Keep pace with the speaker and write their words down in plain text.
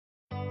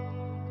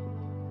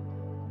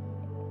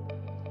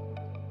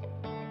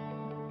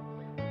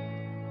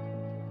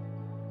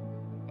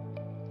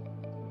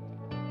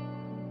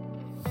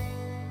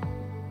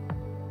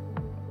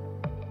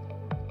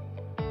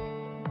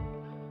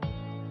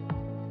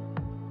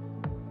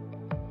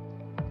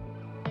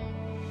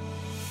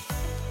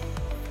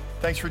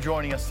Thanks for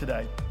joining us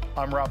today.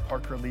 I'm Rob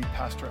Parker, lead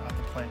pastor at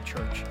the Plant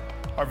Church.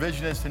 Our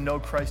vision is to know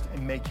Christ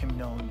and make him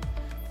known.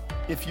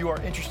 If you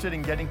are interested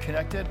in getting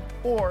connected,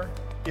 or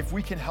if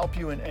we can help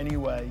you in any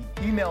way,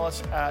 email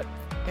us at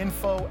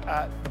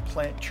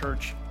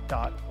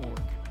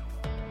info@theplantchurch.org.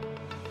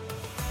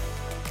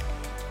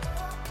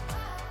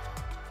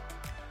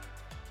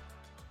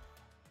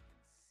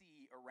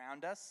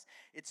 Around us,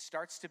 it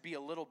starts to be a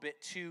little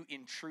bit too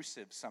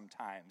intrusive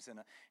sometimes and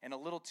a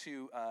little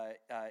too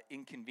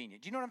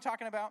inconvenient. Do you know what I'm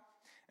talking about?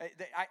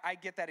 I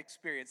get that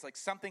experience, like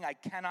something I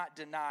cannot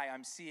deny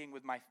I'm seeing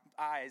with my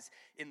eyes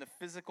in the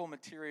physical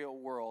material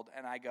world,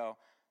 and I go,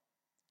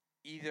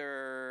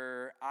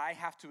 either I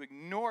have to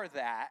ignore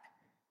that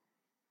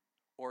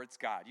or it's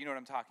God. You know what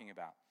I'm talking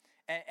about?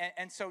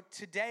 And so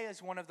today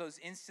is one of those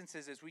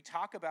instances as we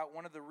talk about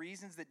one of the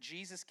reasons that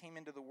Jesus came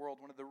into the world,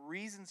 one of the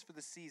reasons for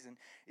the season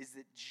is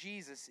that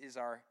Jesus is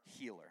our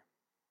healer.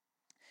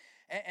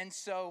 And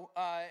so,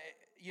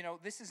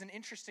 this is an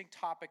interesting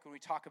topic when we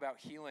talk about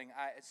healing.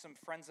 Some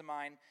friends of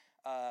mine,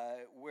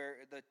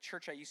 where the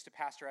church I used to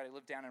pastor at, I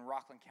lived down in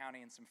Rockland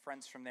County, and some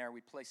friends from there, we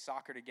play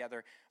soccer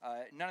together.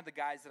 None of the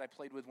guys that I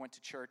played with went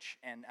to church,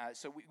 and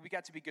so we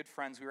got to be good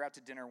friends. We were out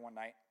to dinner one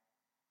night,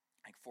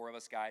 like 4 of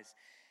us guys.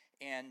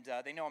 And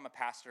they know I'm a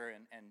pastor,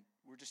 and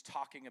we're just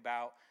talking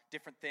about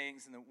different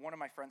things. And then one of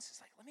my friends is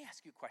like, let me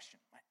ask you a question.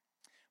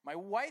 My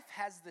wife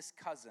has this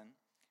cousin,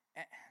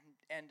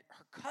 and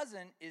her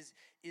cousin is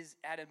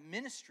at a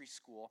ministry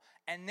school,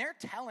 and they're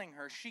telling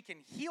her she can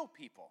heal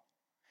people.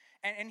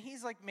 And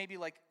he's like maybe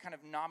like kind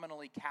of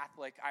nominally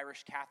Catholic,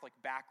 Irish Catholic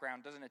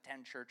background, doesn't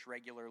attend church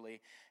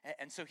regularly.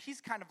 And so he's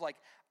kind of like,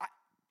 I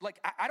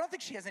don't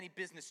think she has any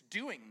business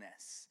doing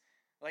this.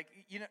 Like,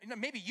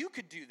 maybe you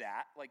could do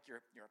that, like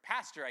you're a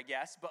pastor, I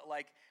guess, but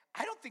like,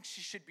 I don't think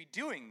she should be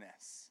doing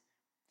this.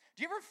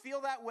 Do you ever feel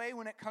that way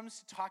when it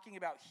comes to talking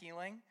about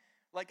healing?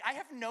 Like, I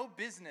have no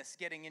business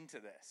getting into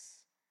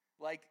this.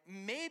 Like,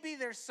 maybe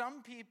there's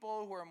some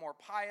people who are more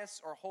pious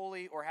or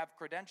holy or have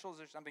credentials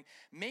or something.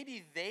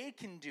 Maybe they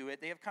can do it.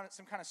 They have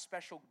some kind of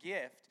special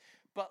gift,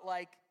 but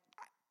like,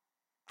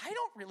 I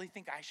don't really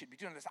think I should be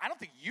doing this. I don't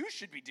think you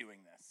should be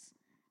doing this.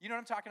 You know what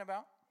I'm talking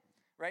about?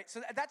 Right?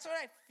 So that's what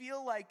I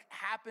feel like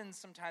happens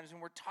sometimes when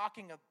we're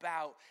talking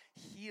about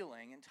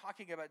healing and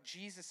talking about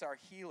Jesus, our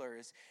healer,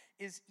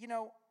 is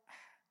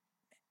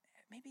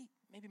maybe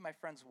my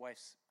friend's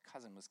wife's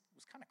cousin was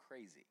kind of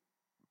crazy.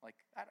 Like,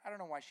 I don't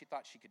know why she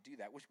thought she could do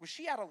that. Was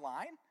she out of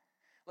line?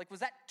 Like, was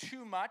that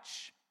too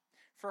much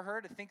for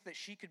her to think that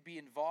she could be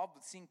involved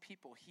with seeing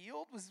people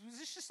healed? Was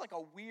this just like a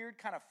weird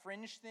kind of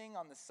fringe thing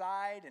on the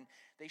side, and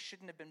they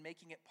shouldn't have been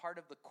making it part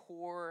of the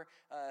core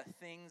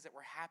things that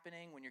were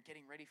happening when you're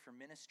getting ready for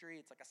ministry?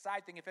 It's like a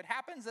side thing. If it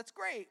happens, that's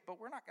great, but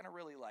we're not going to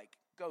really like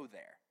go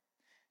there.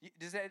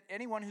 Does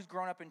anyone who's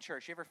grown up in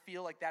church, you ever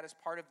feel like that is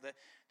part of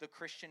the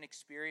Christian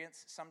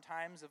experience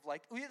sometimes of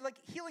like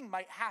healing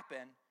might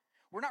happen,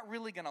 we're not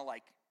really going to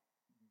like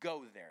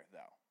go there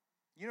though?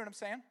 You know what I'm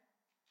saying?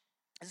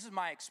 This is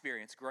my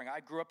experience growing up. I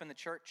grew up in the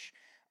church,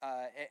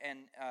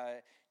 and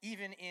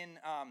even in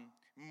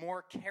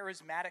more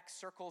charismatic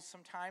circles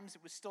sometimes,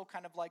 it was still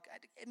kind of like,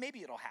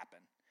 maybe it'll happen.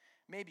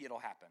 Maybe it'll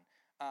happen.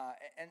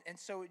 And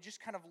so it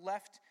just kind of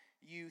left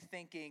you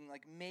thinking,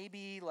 like,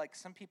 maybe like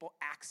some people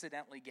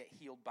accidentally get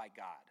healed by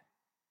God.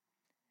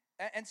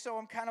 And so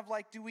I'm kind of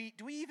like, do we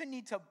even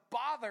need to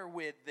bother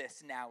with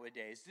this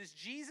nowadays? Does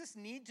Jesus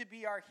need to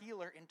be our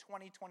healer in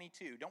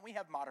 2022? Don't we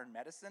have modern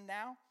medicine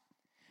now?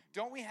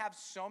 Don't we have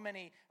so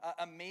many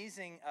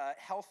amazing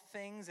health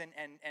things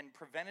and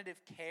preventative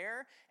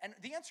care? And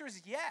the answer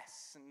is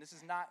yes. And this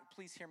is not,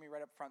 please hear me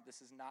right up front,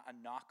 this is not a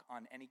knock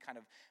on any kind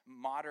of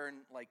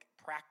modern like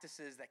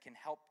practices that can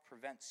help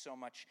prevent so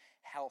much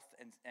health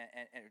and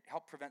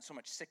help prevent so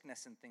much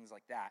sickness and things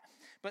like that.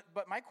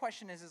 But my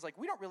question is like,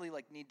 we don't really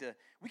like need to,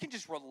 we can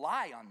just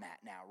rely on that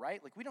now,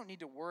 right? Like, we don't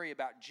need to worry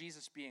about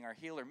Jesus being our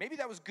healer. Maybe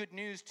that was good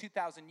news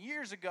 2,000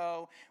 years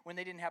ago when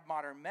they didn't have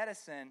modern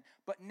medicine,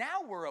 but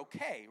now we're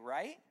okay,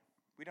 right?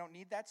 We don't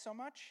need that so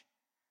much.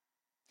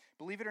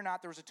 Believe it or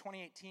not, there was a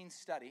 2018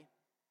 study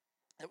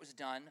that was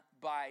done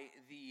by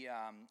the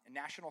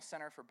National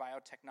Center for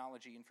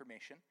Biotechnology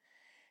Information.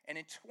 And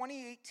in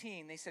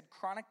 2018, they said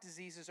chronic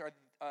diseases are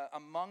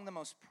among the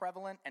most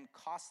prevalent and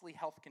costly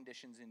health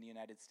conditions in the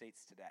United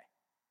States today.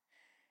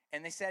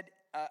 And they said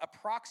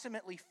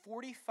approximately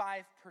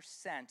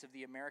 45% of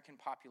the American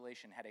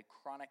population had a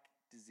chronic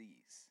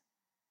disease.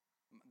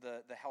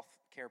 The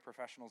healthcare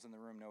professionals in the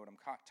room know what I'm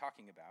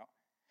talking about.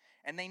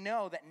 And they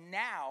know that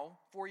now,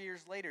 4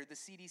 years later, the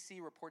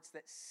CDC reports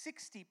that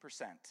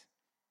 60%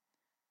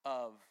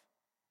 of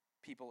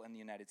people in the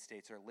United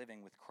States are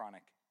living with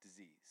chronic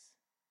disease.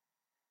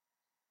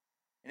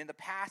 And in the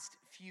past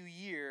few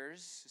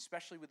years,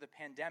 especially with the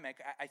pandemic,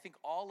 I think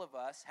all of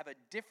us have a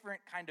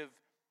different kind of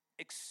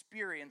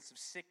experience of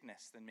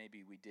sickness than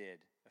maybe we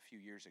did a few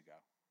years ago.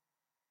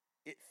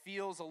 It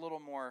feels a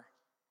little more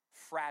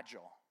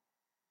fragile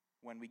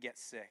when we get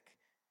sick.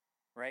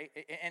 right?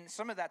 And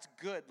some of that's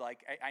good. Like,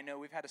 I know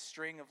we've had a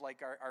string of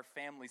like our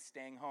families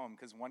staying home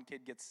because one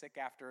kid gets sick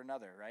after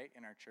another, right,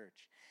 in our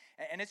church.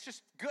 And it's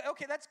just good.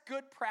 Okay, that's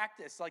good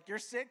practice. Like, you're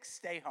sick,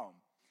 stay home.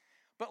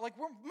 But like,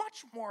 we're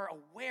much more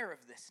aware of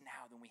this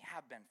now than we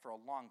have been for a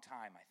long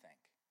time, I think,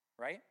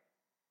 right?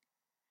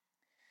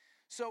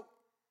 So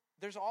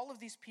there's all of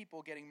these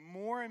people getting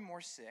more and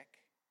more sick.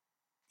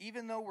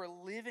 Even though we're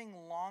living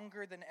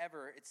longer than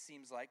ever, it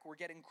seems like, we're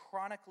getting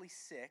chronically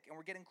sick, and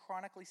we're getting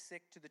chronically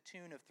sick to the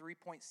tune of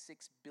 $3.6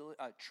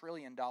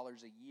 trillion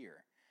a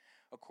year,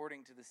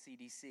 according to the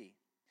CDC.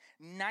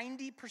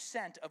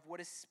 90% of what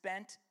is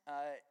spent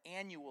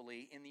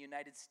annually in the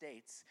United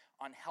States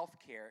on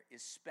healthcare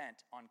is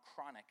spent on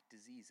chronic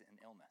disease and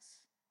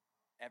illness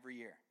every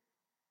year.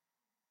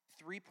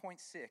 $3.6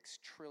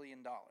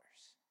 trillion.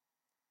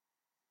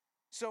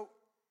 So,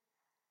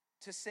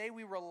 to say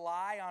we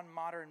rely on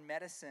modern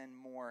medicine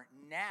more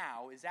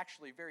now is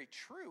actually very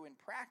true in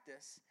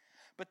practice,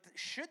 but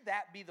should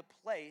that be the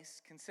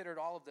place, considered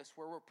all of this,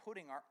 where we're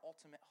putting our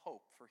ultimate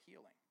hope for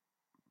healing?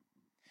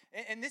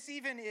 And this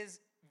even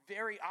is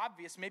very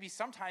obvious, maybe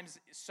sometimes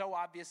so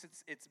obvious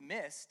it's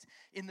missed,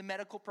 in the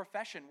medical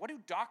profession. What do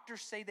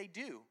doctors say they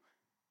do?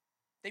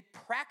 They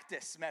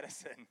practice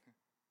medicine.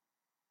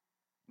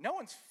 No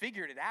one's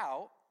figured it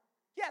out.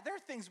 Yeah, there are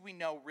things we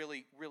know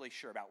really, really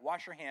sure about.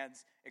 Wash your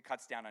hands, it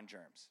cuts down on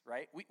germs,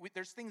 right?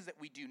 There's things that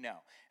we do know.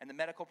 And the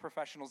medical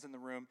professionals in the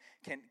room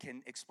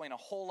can explain a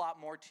whole lot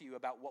more to you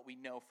about what we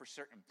know for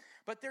certain.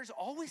 But there's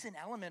always an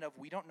element of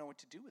we don't know what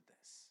to do with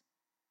this.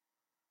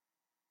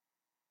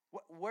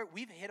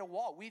 We've hit a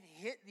wall. We've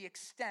hit the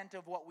extent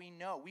of what we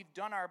know. We've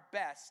done our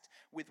best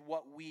with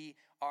what we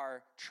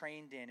are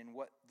trained in and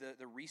what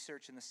the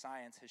research and the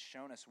science has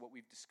shown us, what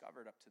we've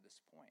discovered up to this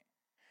point.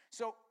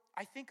 So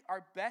I think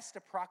our best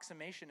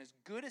approximation, as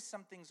good as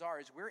some things are,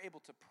 is we're able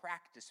to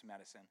practice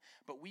medicine,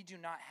 but we do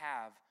not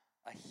have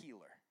a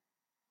healer.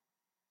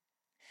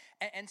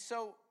 And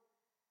so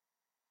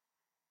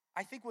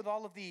I think with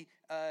all of the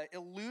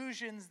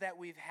illusions that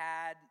we've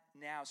had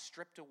now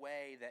stripped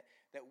away,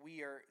 that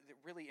we are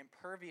really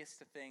impervious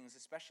to things,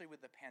 especially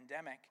with the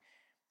pandemic,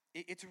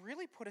 it's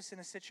really put us in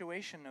a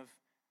situation of,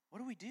 what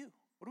do we do?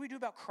 What do we do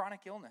about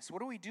chronic illness? What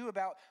do we do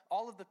about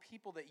all of the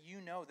people that you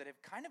know that have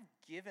kind of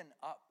given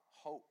up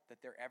hope that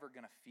they're ever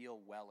going to feel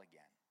well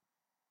again?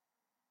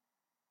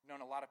 I've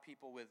known a lot of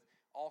people with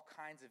all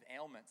kinds of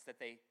ailments that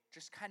they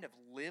just kind of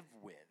live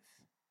with.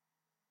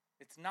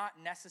 It's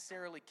not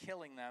necessarily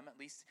killing them, at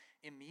least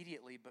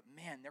immediately, but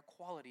man, their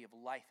quality of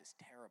life is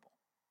terrible.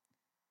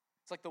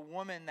 It's like the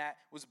woman that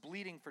was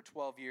bleeding for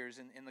 12 years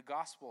in the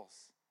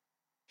Gospels.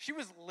 She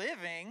was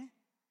living,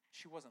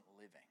 she wasn't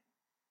living.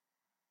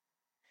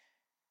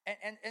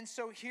 And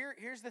so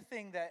here's the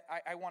thing that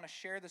I want to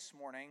share this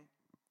morning.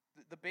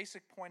 The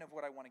basic point of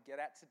what I want to get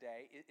at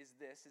today is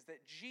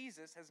that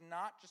Jesus has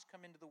not just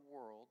come into the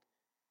world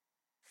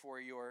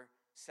for your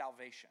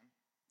salvation.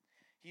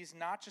 He's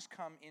not just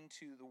come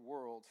into the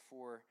world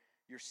for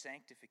your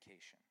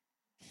sanctification.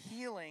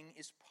 Healing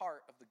is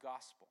part of the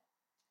gospel.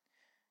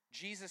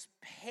 Jesus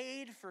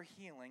paid for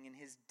healing in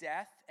his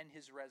death and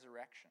his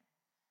resurrection.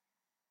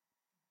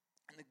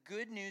 And the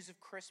good news of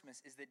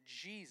Christmas is that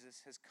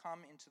Jesus has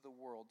come into the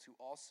world to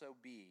also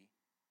be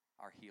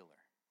our healer.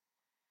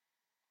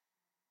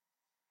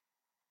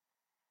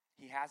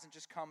 He hasn't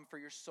just come for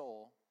your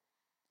soul,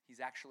 he's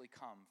actually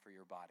come for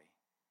your body.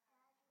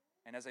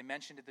 And as I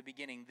mentioned at the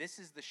beginning, this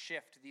is the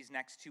shift these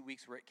next 2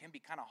 weeks where it can be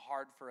kind of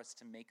hard for us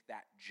to make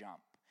that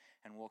jump.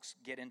 And we'll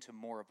get into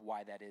more of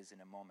why that is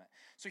in a moment.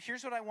 So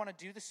here's what I want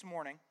to do this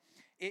morning,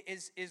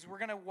 is we're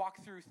going to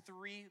walk through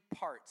 3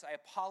 parts. I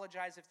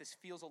apologize if this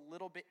feels a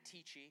little bit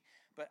teachy,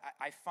 but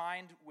I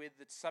find with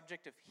the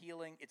subject of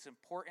healing, it's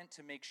important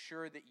to make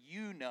sure that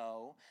you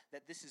know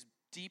that this is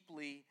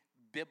deeply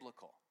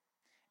biblical.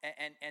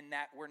 And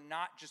that we're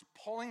not just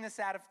pulling this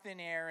out of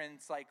thin air and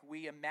it's like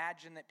we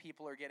imagine that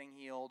people are getting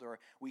healed, or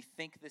we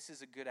think this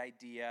is a good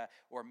idea,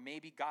 or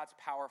maybe God's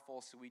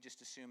powerful so we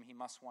just assume he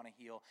must want to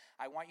heal.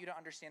 I want you to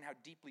understand how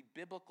deeply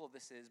biblical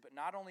this is, but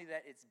not only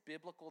that it's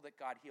biblical that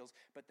God heals,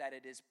 but that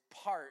it is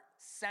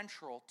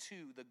central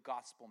to the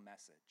gospel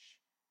message.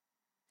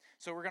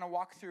 So we're going to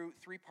walk through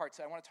 3 parts.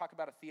 I want to talk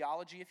about a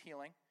theology of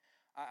healing.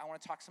 I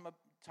want to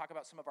talk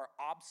about some of our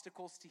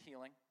obstacles to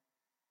healing.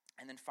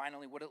 And then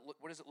finally, what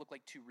does it look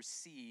like to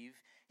receive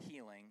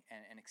healing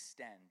and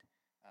extend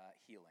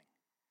healing?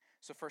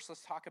 So first,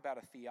 let's talk about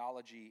a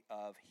theology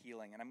of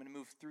healing. And I'm going to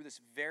move through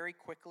this very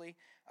quickly.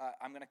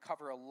 I'm going to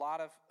cover a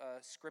lot of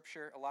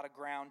scripture, a lot of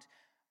ground.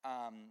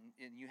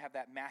 And you have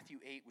that Matthew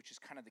 8, which is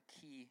kind of the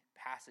key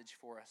passage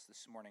for us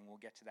this morning. We'll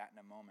get to that in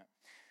a moment.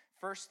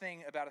 First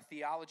thing about a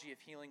theology of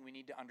healing we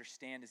need to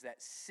understand is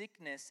that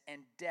sickness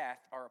and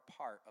death are a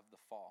part of the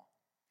fall.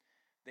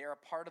 They are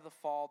a part of the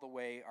fall the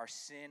way our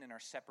sin and our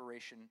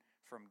separation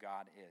from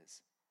God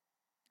is.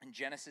 In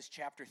Genesis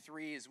chapter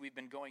 3, as we've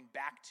been going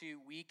back to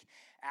week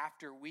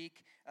after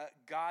week,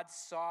 God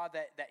saw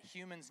that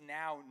humans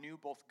now knew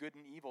both good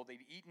and evil.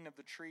 They'd eaten of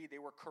the tree. They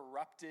were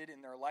corrupted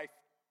in their life.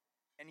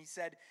 And he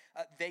said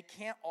they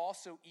can't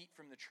also eat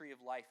from the tree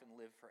of life and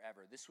live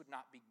forever. This would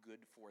not be good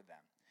for them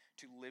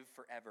to live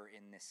forever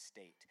in this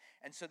state.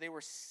 And so they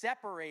were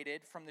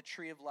separated from the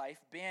tree of life,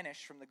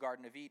 banished from the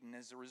Garden of Eden.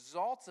 As a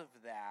result of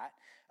that,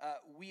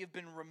 we have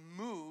been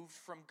removed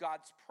from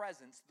God's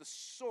presence, the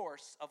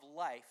source of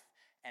life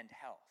and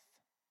health.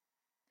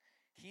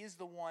 He is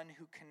the one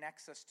who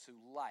connects us to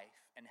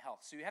life and health.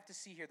 So you have to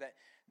see here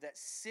that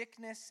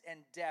sickness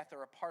and death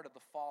are a part of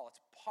the fall.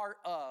 It's part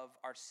of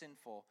our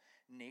sinful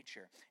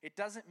nature. It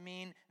doesn't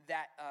mean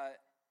that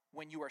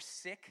when you are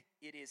sick,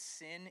 it is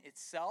sin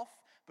itself,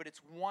 but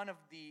it's one of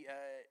the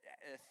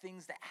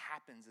things that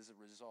happens as a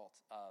result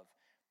of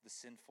the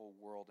sinful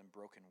world and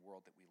broken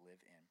world that we live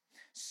in.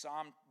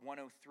 Psalm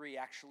 103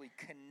 actually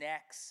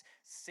connects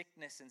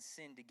sickness and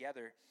sin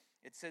together.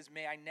 It says,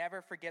 "May I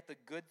never forget the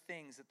good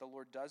things that the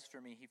Lord does for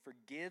me. He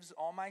forgives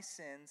all my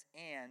sins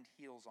and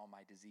heals all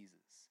my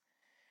diseases."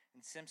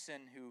 And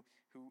Simpson, who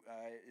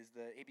is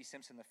the A.B.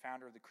 Simpson, the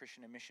founder of the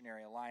Christian and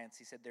Missionary Alliance,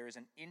 he said, "There is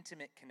an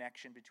intimate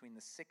connection between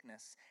the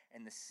sickness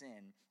and the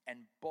sin,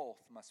 and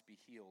both must be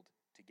healed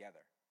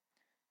together."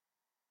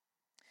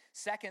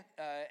 Second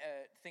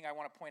thing I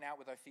want to point out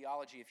with our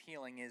theology of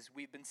healing is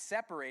we've been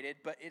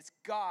separated, but it's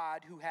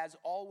God who has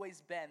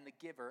always been the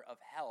giver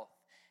of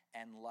health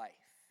and life.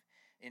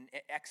 In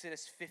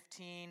Exodus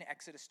 15,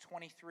 Exodus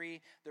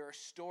 23, there are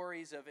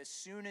stories of as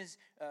soon as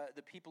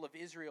the people of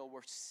Israel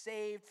were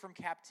saved from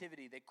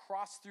captivity, they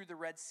crossed through the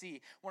Red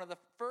Sea. One of the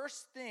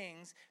first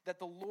things that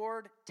the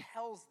Lord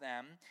tells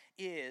them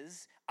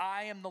is,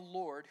 "I am the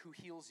Lord who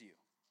heals you.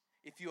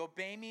 If you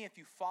obey me, if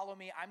you follow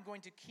me, I'm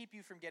going to keep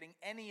you from getting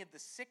any of the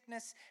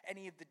sickness,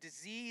 any of the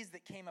disease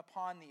that came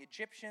upon the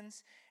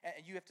Egyptians.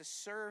 And you have to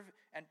serve,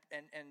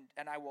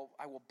 and I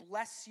will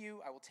bless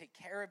you. I will take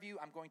care of you.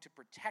 I'm going to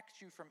protect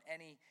you from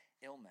any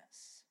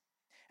illness."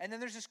 And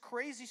then there's this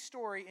crazy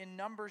story in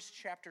Numbers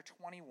chapter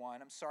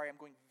 21. I'm sorry, I'm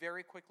going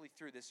very quickly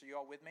through this. Are you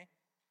all with me?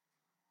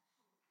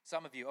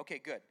 Some of you. Okay,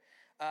 good.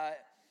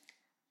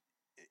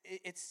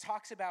 It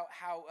talks about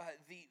how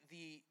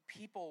the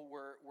people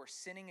were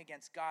sinning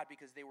against God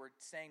because they were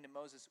saying to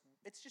Moses,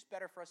 "It's just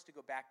better for us to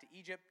go back to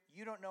Egypt.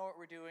 You don't know what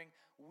we're doing.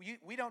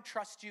 We don't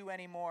trust you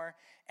anymore."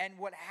 And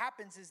what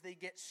happens is they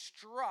get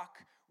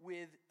struck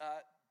with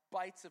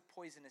bites of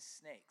poisonous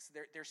snakes.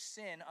 Their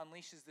sin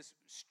unleashes this.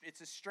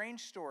 It's a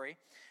strange story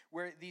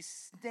where these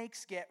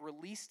snakes get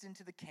released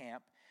into the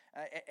camp,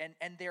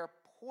 and they're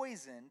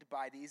poisoned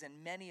by these,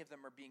 and many of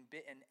them are being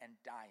bitten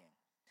and dying.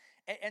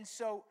 And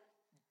so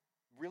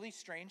really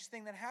strange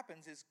thing that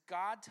happens is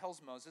God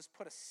tells Moses,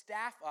 put a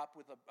staff up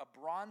with a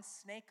bronze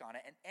snake on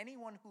it, and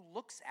anyone who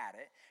looks at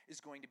it is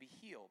going to be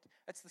healed.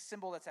 That's the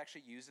symbol that's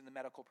actually used in the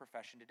medical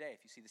profession today.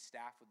 If you see the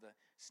staff with the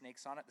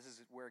snakes on it, this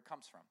is where it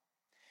comes from.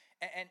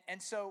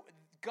 And so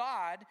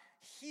God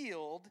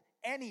healed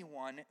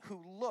anyone who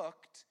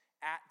looked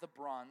at the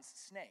bronze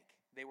snake.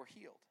 They were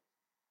healed.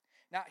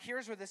 Now,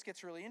 here's where this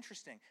gets really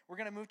interesting. We're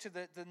going to move to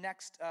the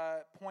next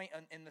point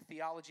in the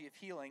theology of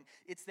healing.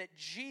 It's that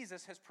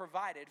Jesus has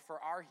provided for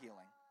our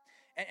healing.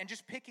 And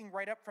just picking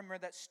right up from where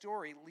that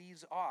story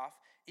leaves off,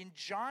 in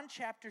John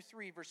chapter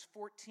 3, verse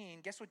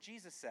 14, guess what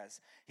Jesus says?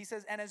 He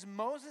says, "And as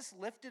Moses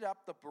lifted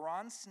up the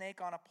bronze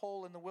snake on a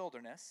pole in the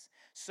wilderness,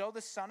 so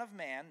the Son of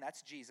Man,"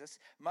 that's Jesus,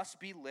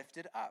 "must be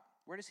lifted up."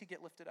 Where does he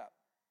get lifted up?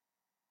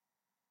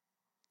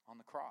 On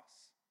the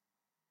cross.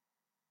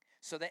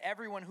 "So that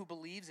everyone who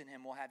believes in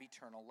him will have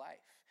eternal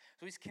life."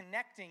 So he's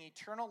connecting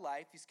eternal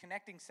life, he's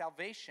connecting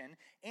salvation,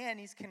 and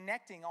he's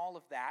connecting all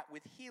of that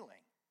with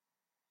healing.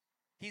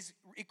 He's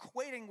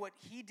equating what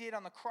he did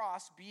on the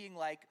cross being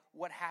like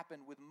what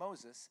happened with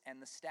Moses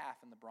and the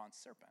staff and the bronze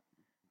serpent,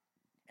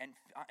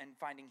 and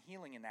finding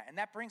healing in that. And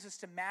that brings us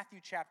to Matthew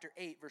chapter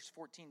 8, verse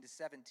 14 to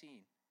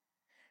 17.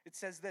 It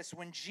says this: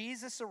 "When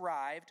Jesus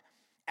arrived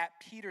at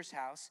Peter's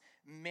house,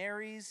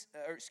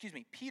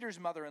 Peter's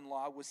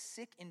mother-in-law was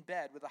sick in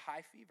bed with a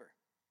high fever.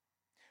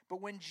 But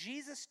when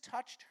Jesus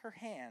touched her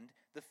hand,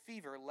 the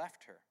fever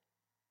left her.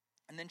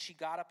 And then she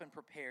got up and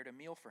prepared a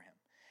meal for him.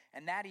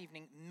 And that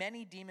evening,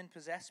 many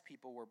demon-possessed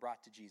people were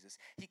brought to Jesus.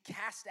 He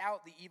cast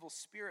out the evil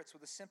spirits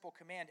with a simple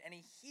command, and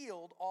he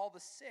healed all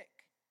the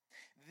sick.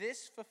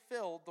 This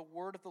fulfilled the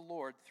word of the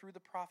Lord through the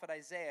prophet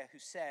Isaiah, who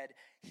said,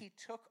 'He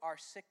took our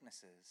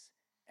sicknesses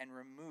and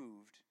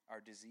removed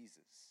our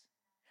diseases.'"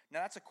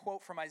 Now that's a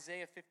quote from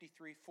Isaiah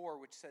 53:4,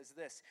 which says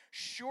this: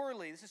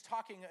 "Surely," this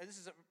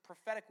is a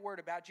prophetic word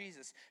about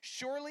Jesus,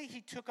 "surely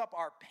he took up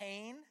our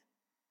pain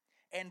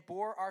and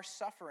bore our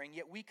suffering,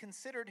 yet we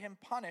considered him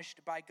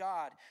punished by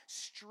God,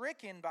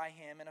 stricken by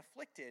him and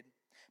afflicted.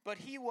 But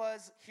he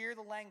was," hear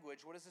the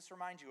language, what does this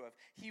remind you of?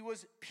 "He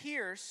was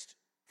pierced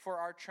for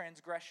our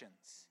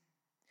transgressions.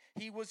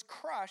 He was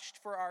crushed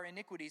for our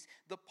iniquities.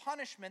 The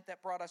punishment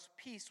that brought us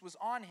peace was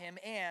on him,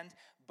 and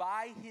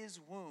by his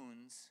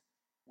wounds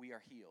we are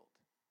healed."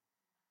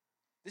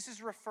 This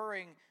is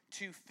referring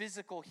to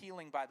physical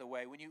healing, by the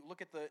way. When you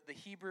look at the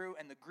Hebrew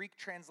and the Greek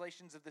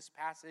translations of this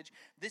passage,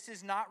 this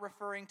is not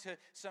referring to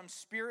some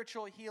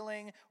spiritual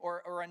healing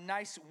or a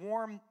nice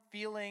warm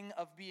feeling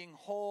of being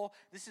whole.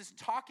 This is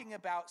talking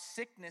about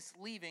sickness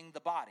leaving the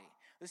body.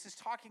 This is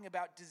talking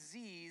about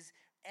disease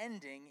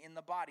ending in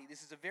the body.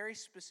 This is a very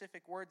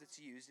specific word that's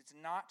used. It's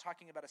not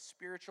talking about a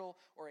spiritual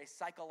or a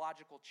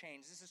psychological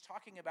change. This is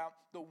talking about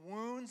the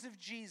wounds of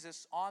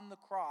Jesus on the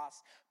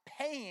cross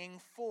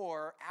paying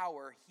for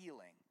our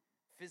healing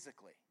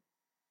physically.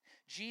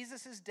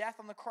 Jesus' death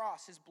on the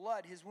cross, his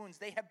blood, his wounds,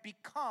 they have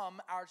become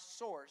our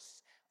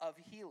source of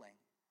healing.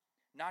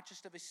 Not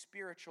just of a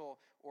spiritual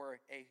or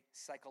a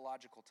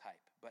psychological type,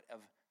 but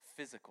of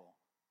physical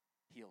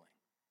healing.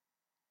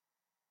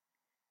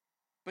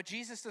 But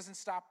Jesus doesn't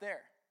stop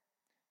there.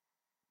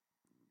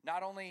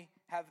 Not only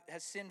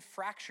has sin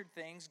fractured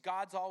things,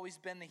 God's always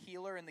been the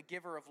healer and the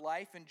giver of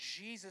life, and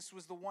Jesus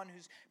was the one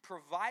who's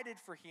provided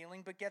for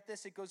healing. But get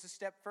this, it goes a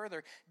step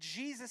further.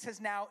 Jesus has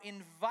now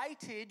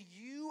invited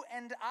you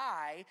and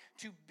I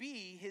to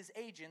be his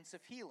agents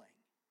of healing.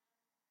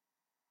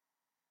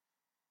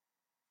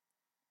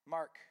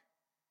 Mark,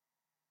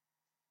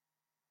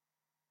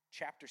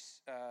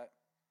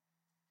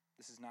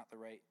 this is not the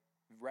right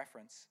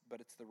reference, but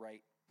it's the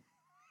right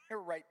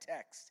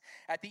text.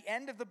 At the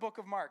end of the book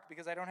of Mark,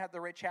 because I don't have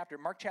the right chapter,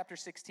 Mark chapter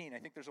 16, I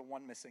think there's a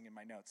 1 missing in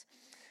my notes.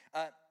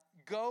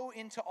 Go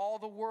into all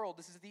the world.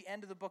 This is at the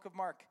end of the book of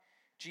Mark.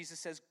 Jesus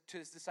says to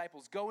his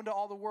disciples, go into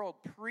all the world,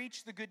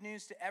 preach the good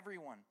news to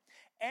everyone.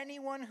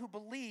 Anyone who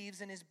believes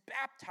and is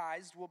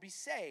baptized will be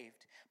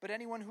saved, but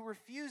anyone who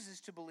refuses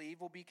to believe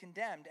will be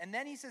condemned. And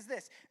then he says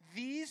this,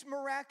 these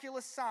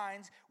miraculous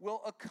signs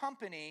will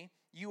accompany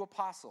you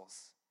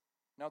apostles.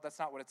 No, that's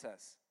not what it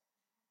says.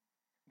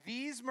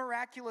 These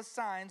miraculous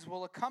signs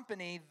will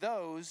accompany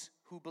those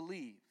who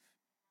believe.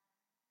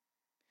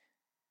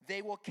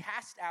 They will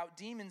cast out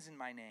demons in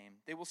my name.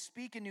 They will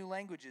speak in new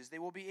languages. They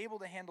will be able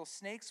to handle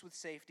snakes with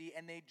safety,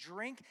 and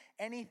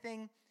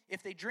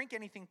if they drink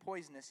anything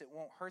poisonous, it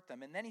won't hurt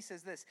them. And then he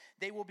says this,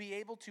 they will be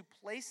able to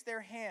place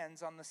their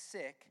hands on the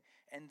sick,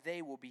 and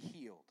they will be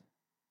healed.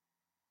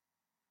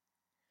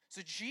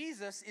 So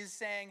Jesus is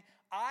saying,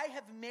 I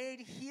have made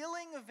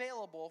healing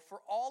available for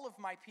all of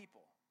my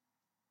people.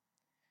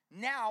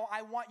 Now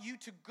I want you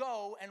to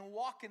go and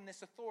walk in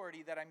this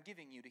authority that I'm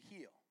giving you to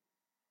heal.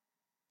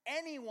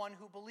 Anyone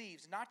who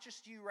believes, not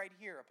just you right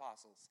here,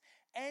 apostles,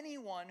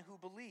 anyone who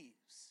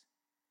believes.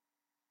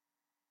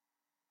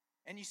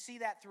 And you see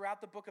that throughout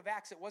the book of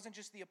Acts. It wasn't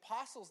just the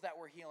apostles that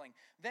were healing.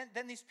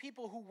 Then these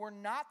people who were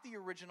not the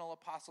original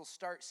apostles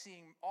start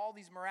seeing all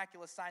these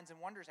miraculous signs and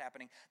wonders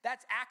happening.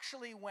 That's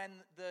actually when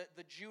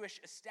the Jewish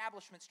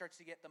establishment starts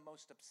to get the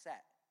most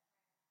upset.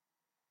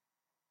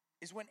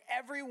 Is when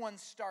everyone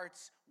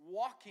starts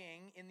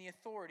walking in the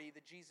authority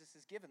that Jesus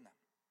has given them.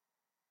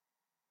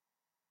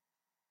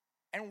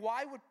 And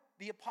why would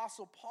the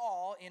Apostle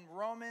Paul in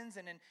Romans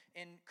and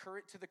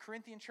to the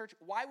Corinthian church,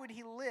 why would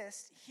he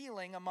list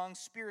healing among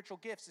spiritual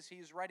gifts as he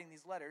is writing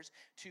these letters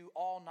to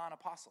all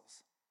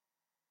non-apostles?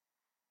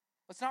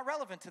 It's not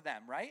relevant to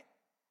them, right?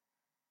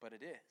 But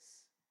it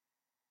is.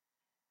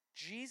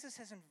 Jesus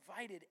has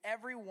invited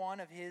every one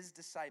of his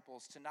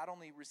disciples to not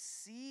only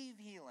receive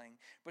healing,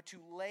 but to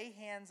lay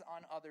hands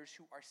on others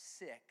who are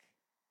sick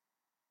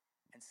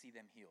and see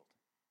them healed.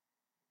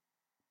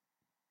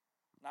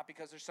 Not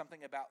because there's something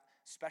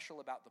special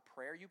about the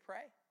prayer you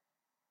pray,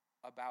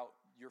 about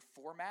your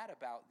format,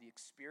 about the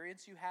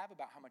experience you have,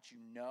 about how much you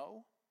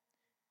know.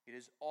 It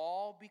is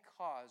all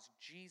because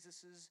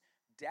Jesus'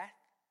 death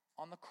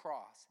on the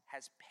cross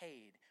has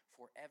paid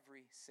for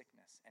every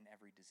sickness and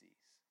every disease.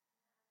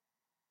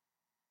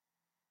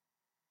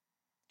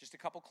 Just a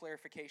couple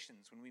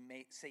clarifications when we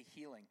may say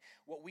healing.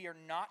 What we are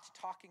not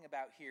talking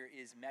about here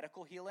is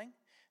medical healing.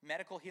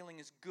 Medical healing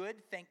is good.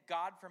 Thank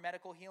God for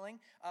medical healing.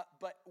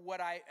 But what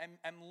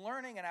I'm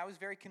learning, and I was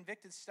very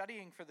convicted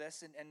studying for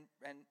this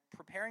and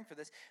preparing for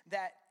this,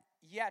 that,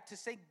 to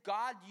say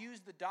God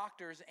used the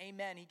doctors,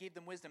 amen, he gave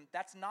them wisdom,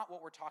 that's not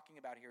what we're talking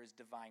about here is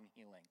divine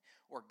healing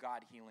or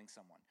God healing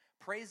someone.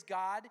 Praise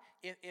God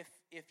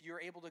if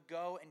you're able to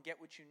go and get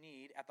what you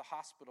need at the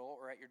hospital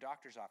or at your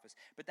doctor's office.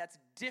 But that's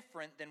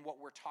different than what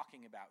we're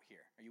talking about here.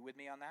 Are you with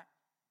me on that?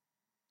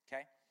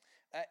 Okay.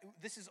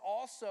 This is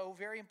also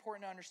very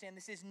important to understand.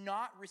 This is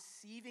not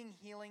receiving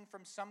healing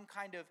from some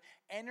kind of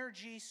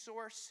energy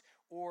source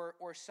or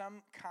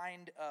some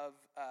kind of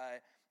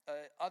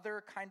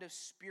other kind of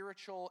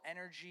spiritual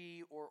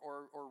energy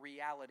or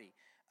reality.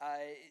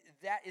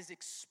 That is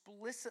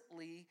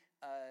explicitly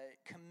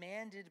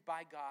commanded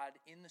by God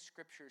in the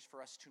scriptures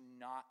for us to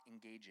not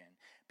engage in.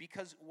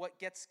 Because what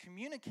gets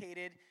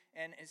communicated,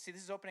 and see,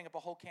 this is opening up a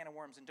whole can of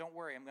worms, and don't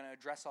worry, I'm going to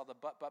address all the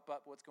but,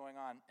 what's going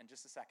on in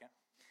just a second.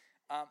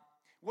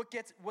 What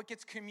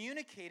gets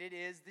communicated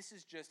is this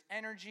is just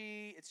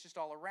energy, it's just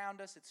all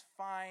around us, it's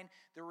fine.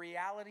 The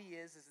reality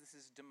is this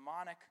is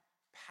demonic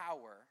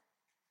power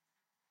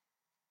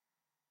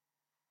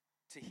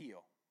to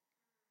heal.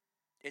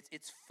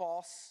 It's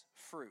false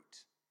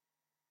fruit.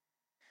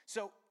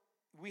 So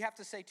we have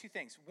to say two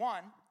things.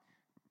 One,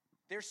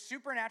 there's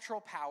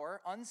supernatural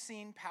power,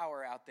 unseen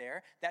power out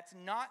there. That's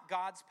not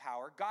God's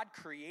power. God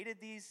created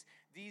these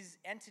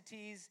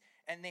entities,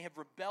 and they have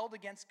rebelled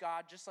against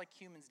God just like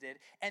humans did.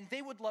 And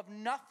they would love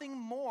nothing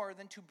more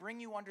than to bring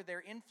you under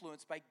their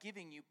influence by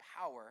giving you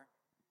power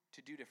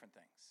to do different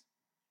things.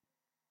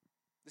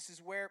 This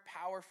is where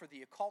power for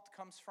the occult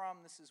comes from.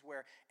 This is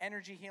where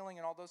energy healing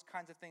and all those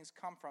kinds of things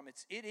come from.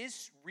 It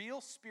is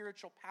real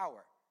spiritual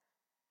power.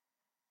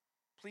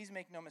 Please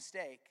make no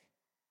mistake,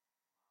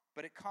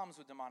 but it comes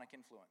with demonic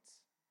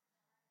influence.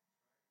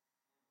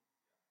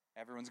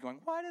 Everyone's going,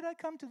 why did I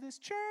come to this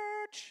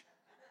church?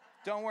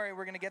 Don't worry,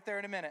 we're going to get there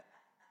in a minute.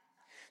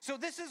 So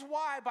this is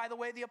why, by the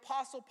way, the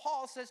Apostle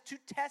Paul says to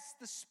test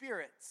the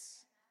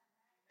spirits.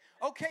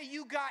 Okay,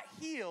 you got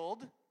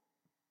healed,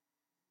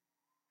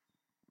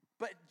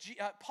 but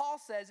Paul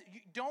says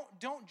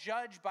don't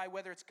judge by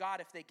whether it's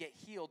God if they get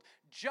healed.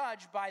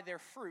 Judge by their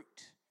fruit.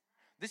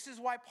 This is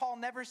why Paul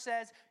never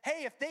says,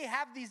 hey, if they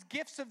have these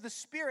gifts of the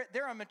Spirit,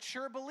 they're a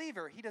mature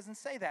believer. He doesn't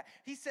say that.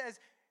 He says,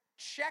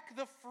 check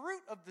the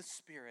fruit of the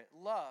Spirit: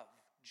 love,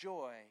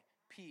 joy,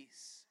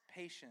 peace,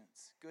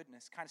 patience,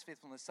 goodness, kindness,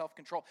 faithfulness,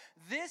 self-control.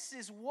 This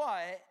is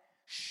what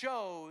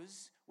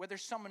shows whether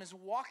someone is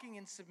walking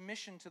in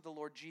submission to the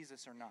Lord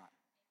Jesus or not.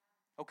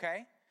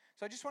 Okay?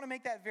 So I just want to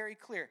make that very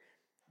clear.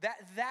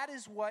 That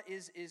is what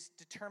is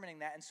determining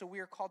that. And so we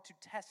are called to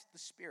test the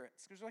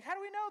spirits. Because we're like, how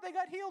do we know they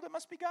got healed? It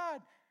must be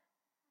God.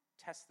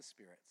 Test the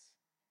spirits.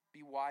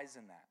 Be wise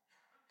in that.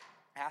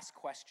 Ask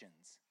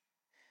questions.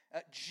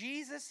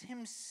 Jesus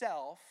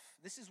himself,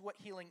 this is what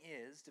healing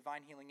is,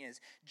 divine healing is.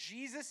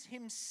 Jesus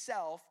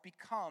himself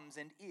becomes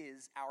and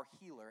is our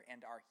healer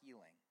and our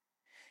healing.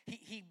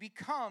 He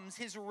becomes,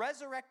 his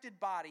resurrected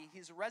body,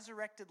 his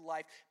resurrected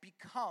life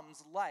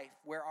becomes life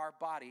where our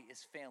body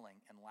is failing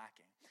and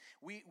lacking.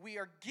 We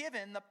are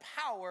given the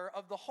power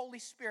of the Holy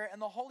Spirit, and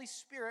the Holy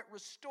Spirit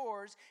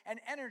restores and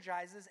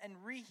energizes and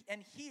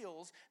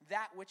heals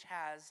that which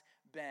has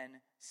been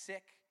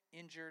sick,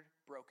 injured,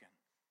 broken.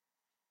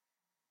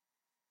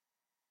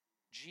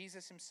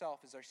 Jesus himself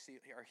is our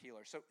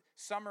healer. So,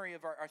 summary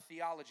of our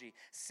theology.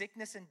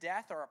 Sickness and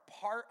death are a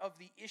part of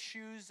the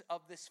issues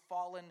of this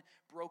fallen,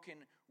 broken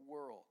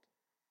world.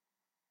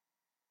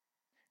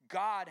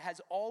 God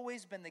has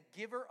always been the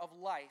giver of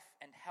life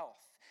and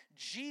health.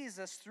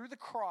 Jesus, through the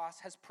cross,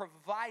 has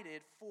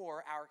provided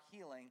for our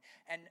healing.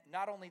 And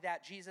not only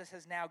that, Jesus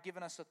has now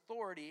given us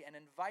authority and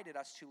invited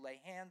us to lay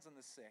hands on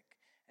the sick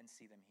and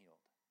see them healed.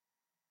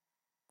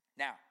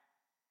 Now,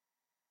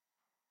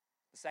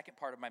 the second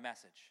part of my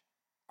message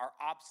are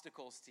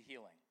obstacles to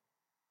healing.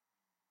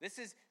 This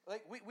is,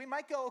 like, we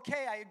might go,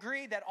 okay, I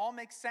agree, that all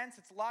makes sense,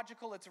 it's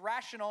logical, it's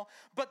rational,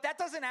 but that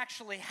doesn't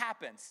actually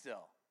happen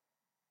still.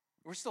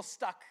 We're still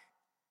stuck.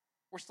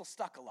 We're still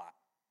stuck a lot.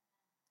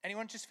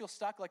 Anyone just feel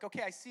stuck? Like,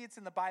 okay, I see it's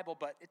in the Bible,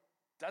 but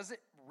does it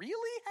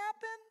really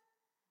happen?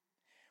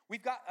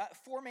 We've got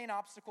 4 main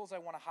obstacles I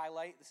want to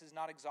highlight. This is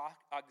not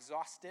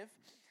exhaustive.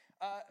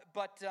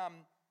 But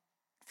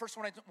first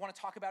one I want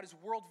to talk about is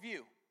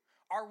worldview.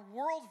 Our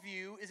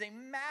worldview is a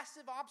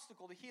massive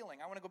obstacle to healing.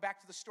 I want to go back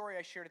to the story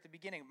I shared at the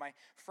beginning of my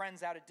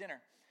friends out at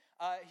dinner.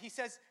 He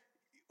says,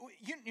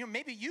 you know,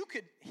 maybe you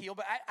could heal,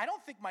 but I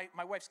don't think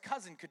my wife's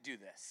cousin could do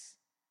this.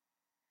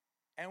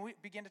 And we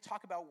began to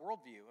talk about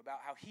worldview, about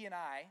how he and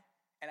I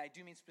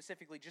do mean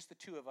specifically just the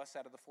 2 of us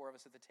out of the 4 of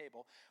us at the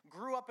table,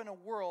 grew up in a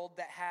world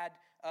that had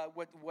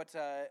what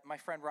my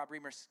friend Rob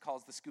Reimers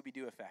calls the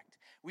Scooby-Doo effect.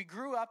 We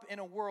grew up in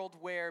a world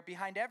where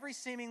behind every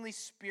seemingly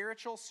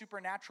spiritual,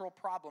 supernatural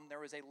problem, there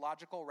was a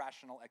logical,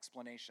 rational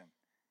explanation.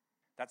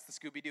 That's the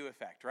Scooby-Doo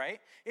effect, right?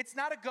 It's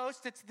not a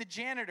ghost, it's the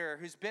janitor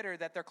who's bitter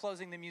that they're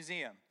closing the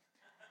museum.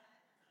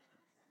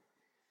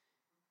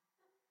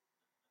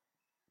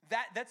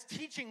 That's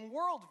teaching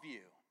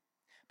worldview.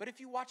 But if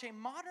you watch a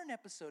modern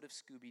episode of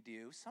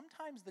Scooby-Doo,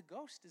 sometimes the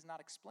ghost is not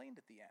explained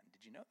at the end.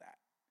 Did you know that?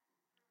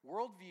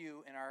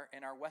 Worldview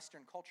in our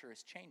Western culture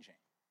is changing.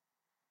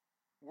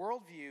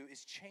 Worldview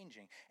is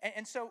changing.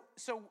 And so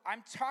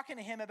I'm talking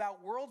to him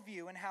about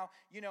worldview and how,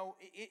 you know,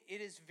 it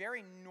is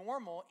very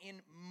normal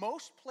in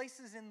most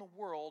places in the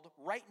world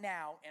right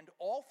now and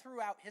all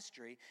throughout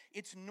history.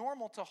 It's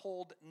normal to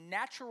hold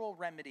natural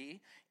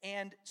remedy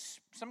and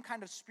some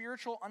kind of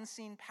spiritual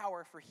unseen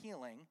power for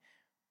healing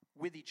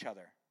with each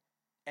other.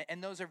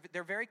 And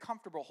they're very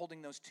comfortable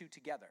holding those 2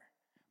 together.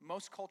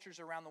 Most cultures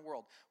around the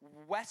world.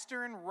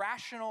 Western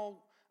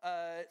rational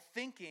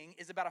thinking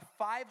is about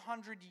a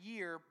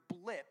 500-year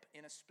blip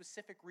in a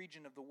specific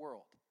region of the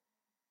world.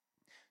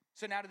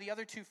 So now to the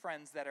other 2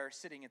 friends that are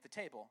sitting at the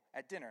table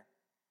at dinner.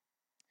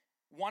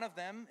 One of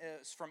them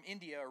is from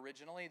India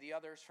originally, the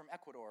other is from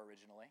Ecuador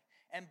originally.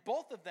 And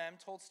both of them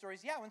told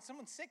stories, yeah, when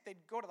someone's sick,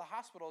 they'd go to the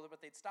hospital,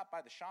 but they'd stop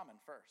by the shaman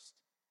first.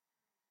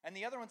 And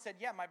the other one said,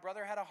 yeah, my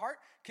brother had a heart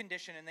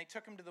condition, and they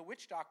took him to the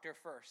witch doctor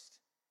first.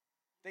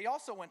 They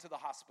also went to the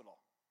hospital.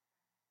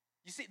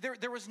 You see,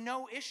 there was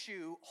no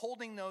issue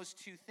holding those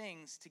 2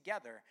 things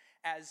together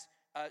as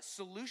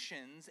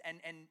solutions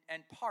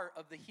and part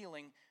of the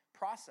healing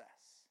process.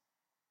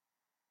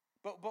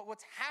 But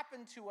what's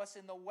happened to us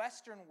in the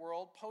Western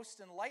world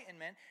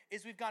post-Enlightenment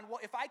is we've gone, well,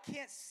 if I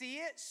can't see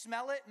it,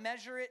 smell it,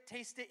 measure it,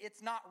 taste it,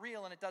 it's not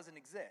real and it doesn't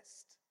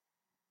exist.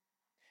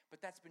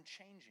 But that's been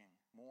changing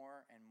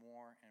more and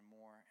more and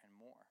more and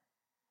more.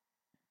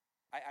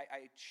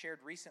 I shared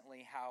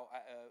recently how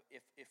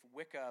if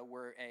Wicca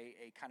were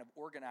a kind of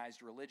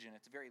organized religion,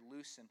 it's very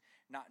loose and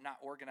not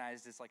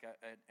organized as like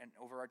an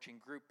overarching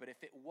group, but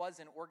if it was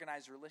an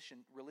organized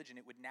religion,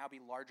 it would now be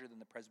larger than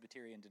the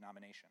Presbyterian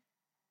denomination.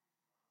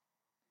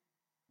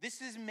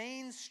 This is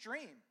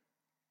mainstream.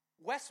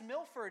 West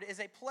Milford is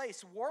a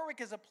place,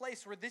 Warwick is a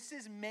place where this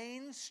is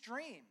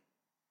mainstream.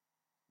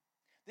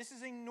 This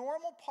is a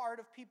normal part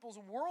of people's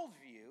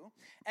worldview,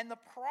 and the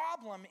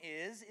problem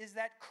is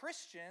that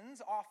Christians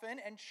often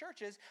and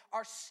churches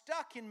are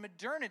stuck in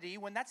modernity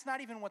when that's not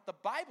even what the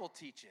Bible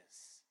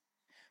teaches.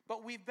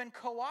 But we've been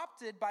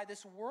co-opted by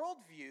this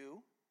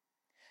worldview,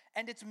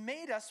 and it's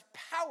made us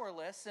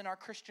powerless in our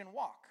Christian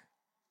walk.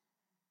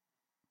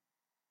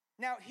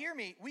 Now, hear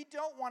me, we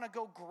don't want to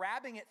go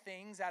grabbing at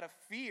things out of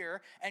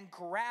fear and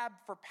grab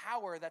for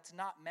power that's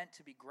not meant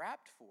to be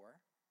grabbed for.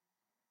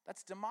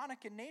 That's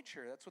demonic in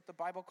nature. That's what the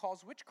Bible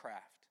calls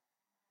witchcraft.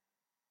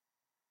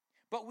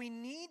 But we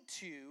need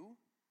to,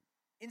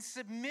 in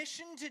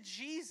submission to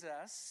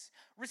Jesus,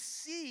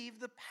 receive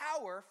the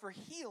power for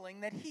healing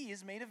that he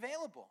has made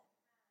available.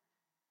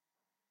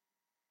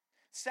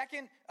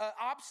 Second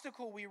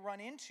obstacle we run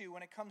into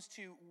when it comes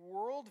to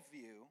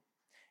worldview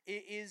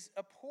is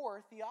a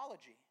poor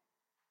theology.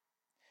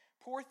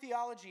 Poor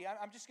theology,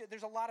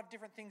 there's a lot of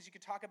different things you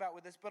could talk about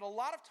with this, but a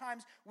lot of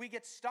times we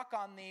get stuck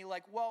on the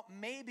well,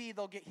 maybe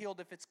they'll get healed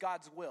if it's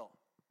God's will.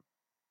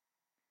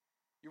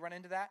 You run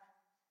into that?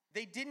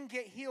 They didn't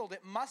get healed.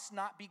 It must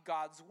not be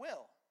God's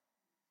will.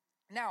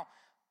 Now,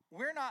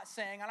 we're not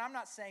saying, and I'm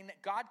not saying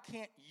that God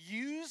can't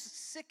use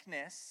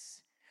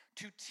sickness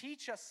to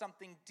teach us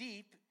something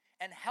deep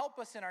and help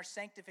us in our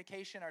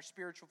sanctification, our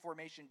spiritual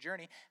formation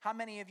journey. How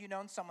many of you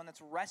known someone that's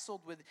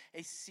wrestled with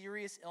a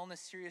serious illness,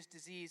 serious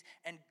disease,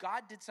 and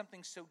God did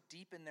something so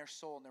deep in their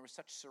soul and there was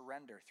such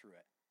surrender through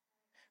it?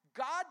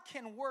 God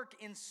can work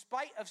in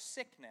spite of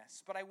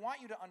sickness, but I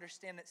want you to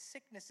understand that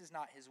sickness is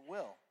not his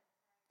will.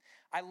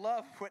 I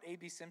love what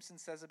A.B. Simpson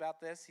says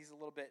about this. He's a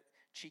little bit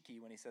cheeky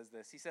when he says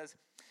this. He says,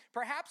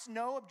 perhaps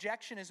no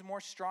objection is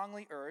more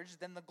strongly urged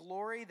than the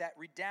glory that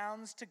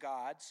redounds to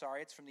God,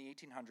 sorry, it's from the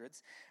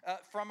 1800s,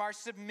 from our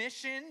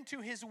submission to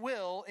his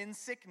will in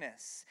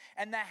sickness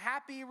and the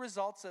happy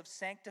results of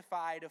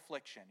sanctified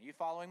affliction. Are you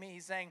following me?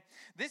 He's saying,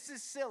 this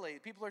is silly.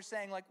 People are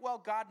saying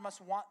well, God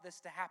must want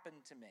this to happen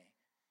to me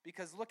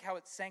because look how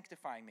it's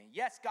sanctifying me.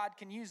 Yes, God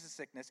can use the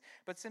sickness,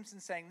 but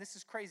Simpson's saying this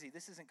is crazy.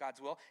 This isn't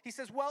God's will. He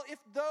says, well, if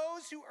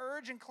those who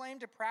urge and claim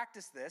to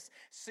practice this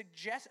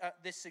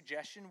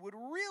suggestion would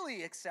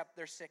really accept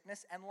their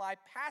sickness and lie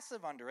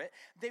passive under it,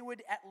 they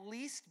would at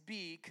least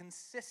be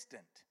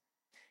consistent.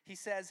 He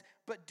says,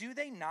 but do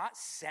they not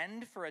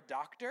send for a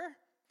doctor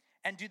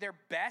and do their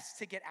best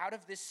to get out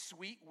of this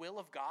sweet will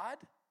of God?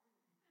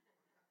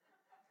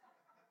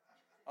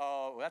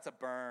 Oh, that's a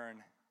burn.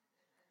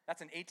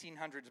 That's an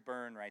 1800s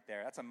burn right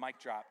there. That's a mic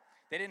drop.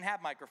 They didn't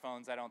have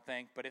microphones, I don't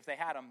think, but if they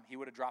had them, he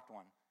would have dropped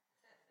one.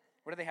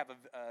 What do they have,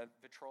 a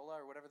vitrola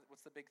or whatever?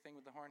 What's the big thing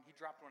with the horn? He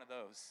dropped one of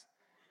those.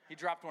 He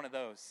dropped one of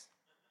those.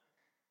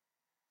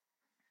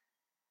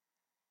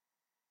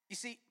 You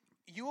see,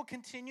 you will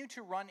continue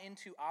to run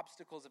into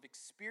obstacles of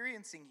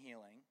experiencing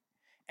healing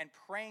and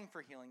praying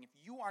for healing if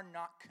you are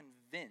not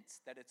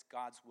convinced that it's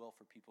God's will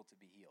for people to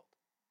be healed.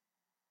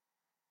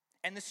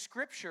 And the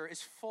scripture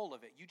is full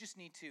of it. You just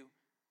need to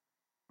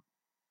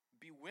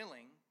be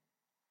willing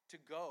to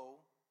go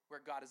where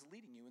God is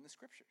leading you in the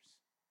scriptures.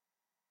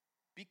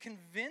 Be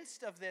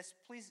convinced of this.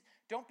 Please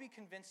don't be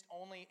convinced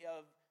only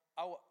of,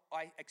 oh,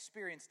 I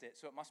experienced it,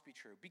 so it must be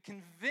true. Be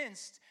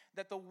convinced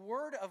that the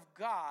word of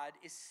God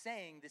is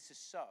saying this is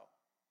so.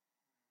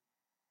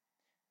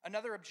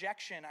 Another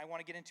objection I want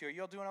to get into. Are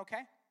you all doing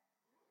okay?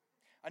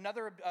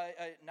 Another,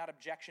 not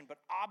objection, but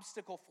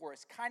obstacle for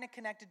us, kind of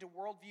connected to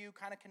worldview,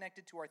 kind of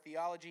connected to our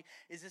theology,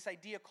 is this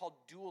idea called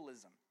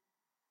dualism.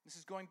 This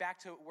is going back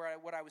to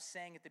what I was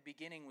saying at the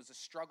beginning was a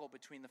struggle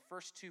between the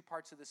first two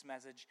parts of this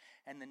message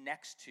and the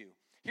next two.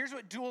 Here's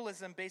what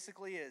dualism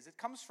basically is. It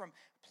comes from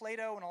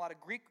Plato and a lot of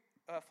Greek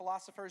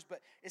philosophers, but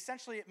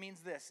essentially it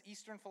means this.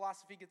 Eastern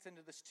philosophy gets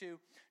into this too.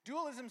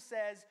 Dualism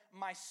says,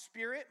 my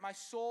spirit, my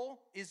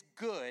soul is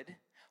good.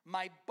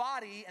 My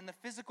body and the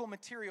physical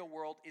material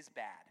world is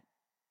bad.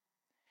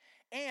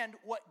 And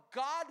what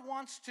God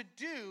wants to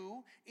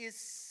do is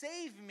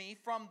save me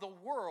from the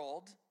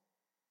world,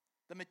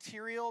 the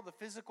material, the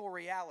physical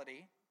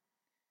reality.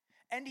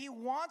 And he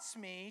wants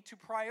me to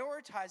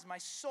prioritize my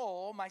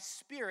soul, my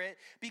spirit,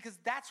 because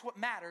that's what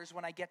matters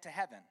when I get to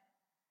heaven.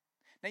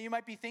 Now you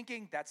might be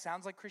thinking, that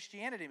sounds like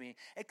Christianity to me,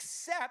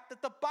 except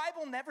that the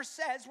Bible never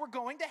says we're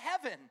going to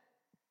heaven.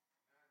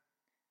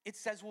 It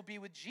says we'll be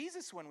with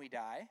Jesus when we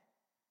die.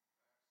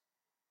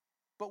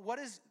 But what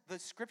is the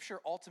scripture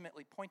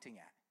ultimately pointing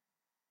at?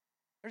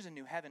 There's a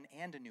new heaven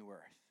and a new earth.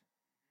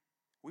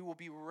 We will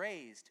be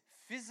raised,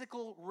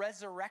 physical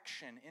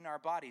resurrection in our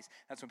bodies.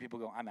 That's when people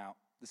go, I'm out.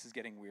 This is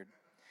getting weird.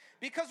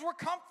 Because we're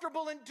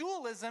comfortable in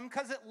dualism,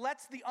 because it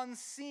lets the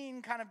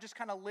unseen kind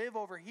of live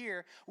over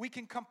here. We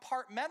can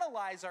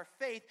compartmentalize our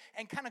faith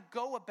and kind of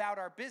go about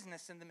our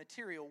business in the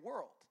material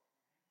world.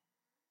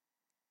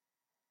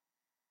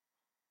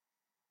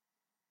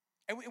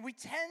 And we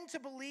tend to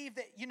believe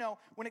that,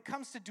 when it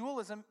comes to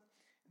dualism,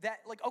 that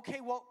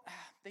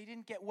they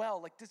didn't get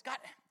well. Does God,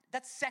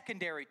 that's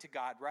secondary to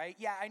God, right?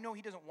 Yeah, I know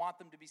he doesn't want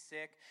them to be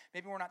sick.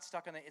 Maybe we're not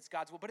stuck on it. It's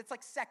God's will, but it's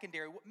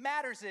secondary. What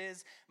matters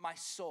is my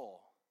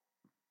soul.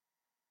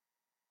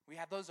 We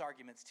have those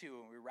arguments too,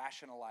 and we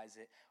rationalize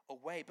it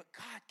away. But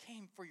God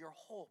came for your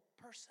whole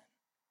person.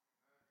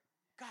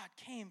 God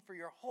came for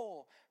your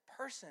whole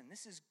person.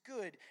 This is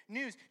good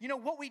news.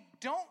 What we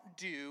don't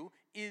do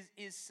is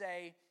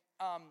say,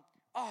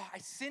 I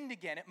sinned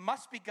again. It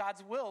must be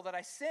God's will that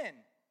I sin.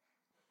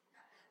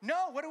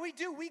 No, what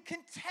do? We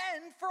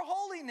contend for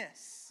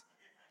holiness.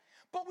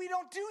 But we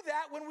don't do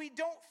that when we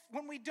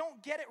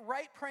don't get it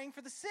right praying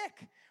for the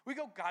sick. We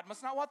go, God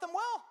must not want them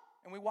well,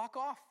 and we walk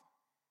off.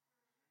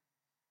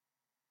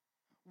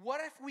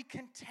 What if we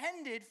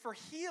contended for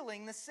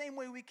healing the same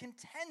way we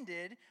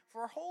contended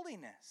for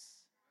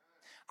holiness?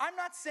 I'm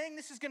not saying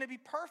this is going to be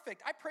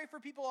perfect. I pray for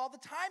people all the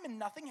time and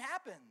nothing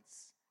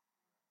happens.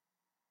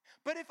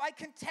 But if I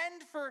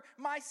contend for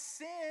my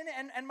sin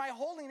and my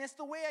holiness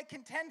the way I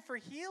contend for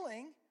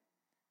healing,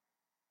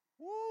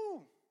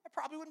 I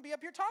probably wouldn't be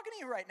up here talking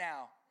to you right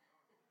now.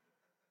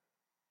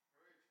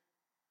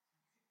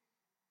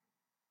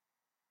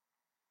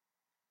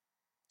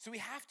 So we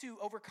have to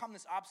overcome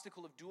this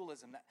obstacle of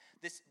dualism, that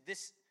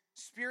this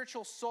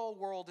spiritual soul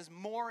world is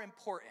more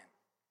important.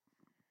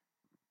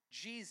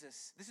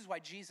 Jesus, this is why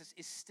Jesus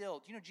is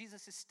still,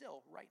 Jesus is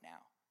still right now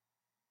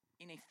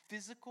in a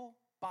physical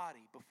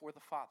body before the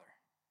Father.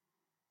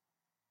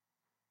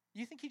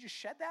 You think he just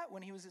shed that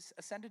when he was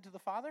ascended to the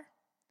Father?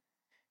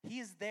 He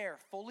is there,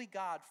 fully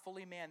God,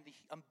 fully man, the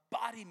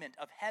embodiment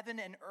of heaven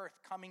and earth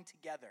coming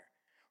together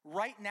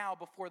right now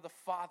before the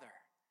Father,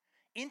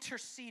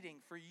 interceding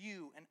for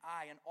you and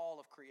I and all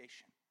of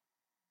creation.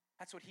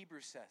 That's what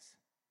Hebrews says.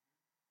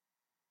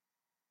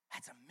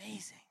 That's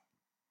amazing.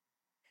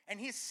 And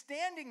he's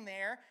standing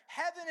there,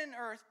 heaven and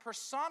earth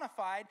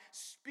personified,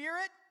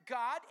 spirit,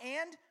 God,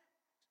 and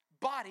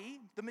body,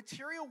 the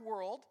material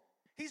world.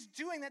 He's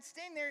doing that,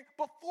 standing there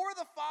before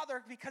the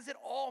Father because it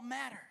all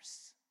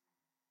matters.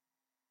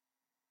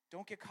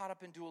 Don't get caught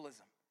up in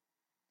dualism.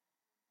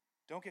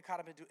 Don't get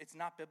caught up in it's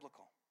not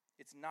biblical.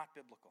 It's not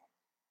biblical.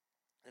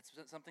 That's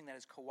something that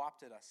has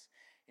co-opted us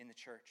in the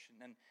church.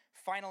 And then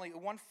finally,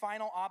 one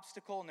final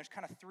obstacle, and there's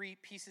kind of three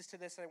pieces to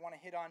this that I want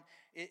to hit on,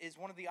 is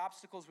one of the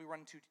obstacles we run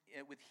into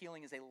with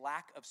healing is a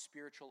lack of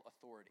spiritual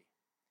authority.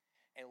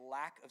 A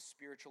lack of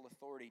spiritual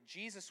authority.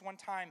 Jesus, one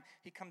time,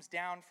 he comes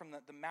down from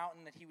the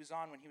mountain that he was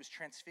on when he was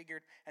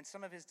transfigured, and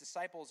some of his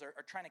disciples are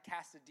trying to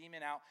cast a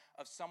demon out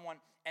of someone,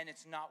 and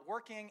it's not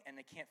working, and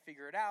they can't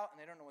figure it out,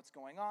 and they don't know what's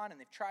going on, and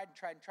they've tried,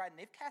 and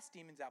they've cast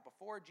demons out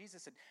before.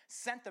 Jesus had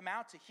sent them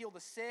out to heal the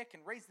sick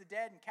and raise the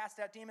dead and cast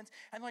out demons.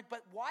 And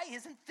but why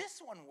isn't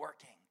this one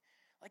working?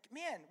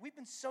 Man, we've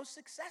been so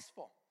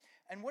successful.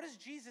 And what does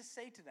Jesus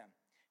say to them?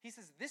 He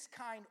says, this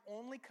kind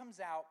only comes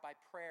out by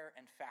prayer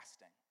and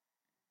fasting.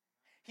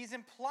 He's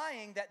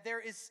implying that there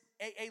is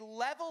a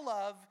level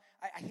of,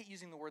 I hate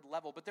using the word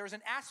level, but there's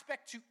an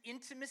aspect to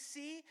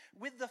intimacy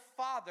with the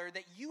Father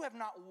that you have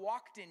not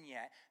walked in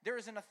yet. There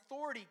is an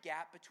authority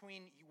gap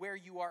between where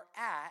you are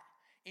at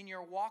in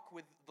your walk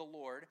with the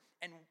Lord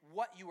and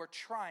what you are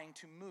trying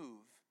to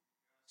move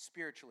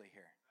spiritually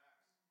here.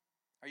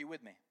 Are you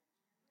with me?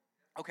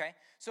 Okay,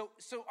 so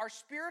our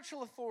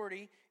spiritual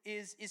authority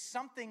is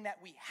something that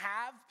we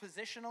have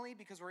positionally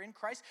because we're in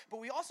Christ, but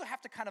we also have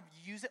to kind of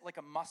use it like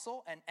a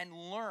muscle and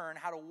learn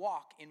how to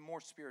walk in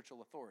more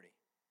spiritual authority.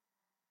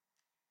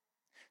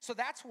 So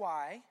that's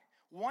why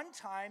one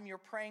time you're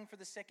praying for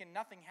the sick and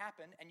nothing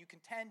happened, and you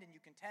contend and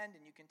you contend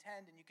and you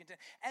contend and you contend,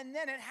 and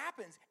then it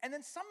happens, and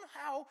then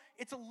somehow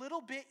it's a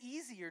little bit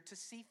easier to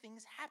see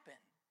things happen.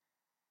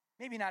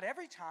 Maybe not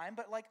every time,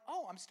 but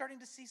I'm starting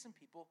to see some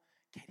people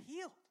get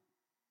healed.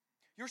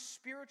 Your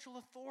spiritual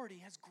authority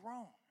has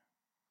grown.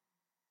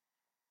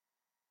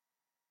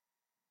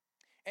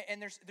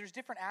 And there's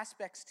different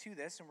aspects to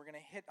this, and we're going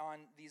to hit on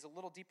these a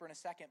little deeper in a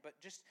second, but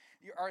just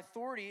our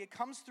authority, it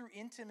comes through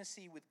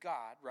intimacy with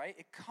God, right?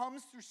 It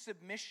comes through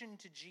submission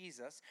to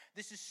Jesus.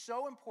 This is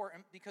so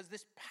important because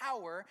this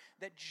power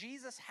that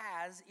Jesus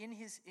has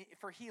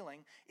for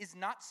healing is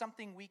not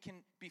something we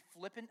can be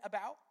flippant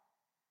about.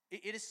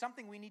 It is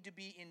something we need to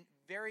be in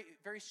very,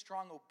 very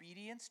strong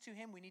obedience to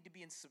him. We need to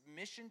be in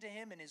submission to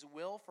him and his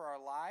will for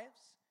our lives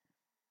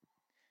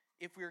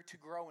if we are to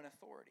grow in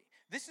authority.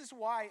 This is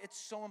why it's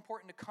so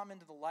important to come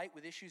into the light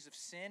with issues of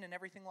sin and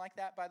everything like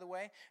that, by the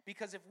way,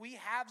 because if we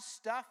have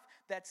stuff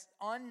that's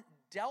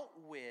undealt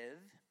with,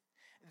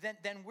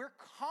 then we're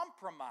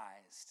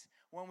compromised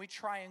when we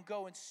try and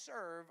go and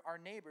serve our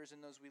neighbors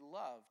and those we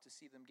love to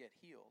see them get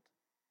healed.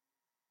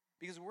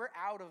 Because we're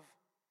out of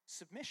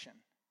submission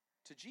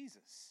to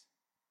Jesus.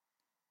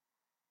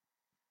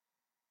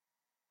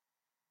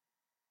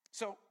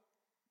 So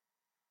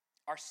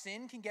our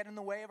sin can get in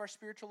the way of our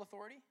spiritual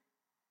authority.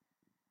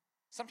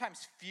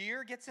 Sometimes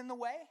fear gets in the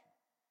way.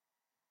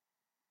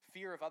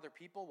 Fear of other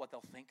people, what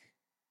they'll think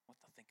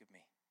of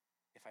me.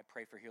 If I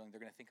pray for healing, they're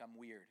going to think I'm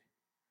weird.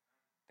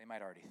 They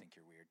might already think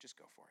you're weird. Just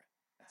go for it.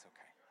 That's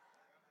okay.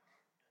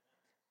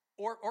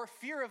 Or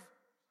fear of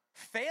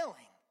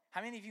failing.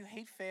 How many of you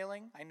hate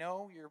failing? I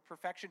know you're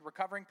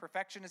recovering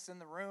perfectionists in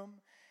the room.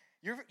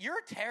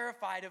 You're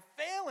terrified of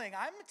failing.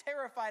 I'm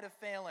terrified of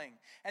failing.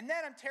 And then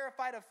I'm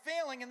terrified of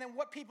failing and then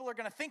what people are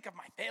going to think of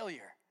my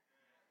failure.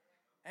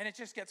 And it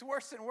just gets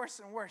worse and worse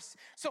and worse.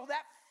 So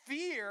that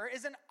fear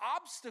is an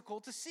obstacle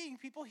to seeing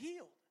people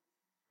healed.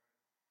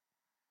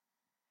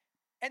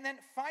 And then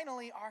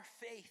finally, our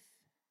faith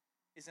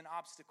is an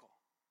obstacle.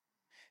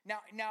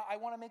 Now I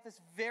want to make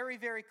this very,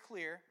 very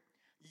clear.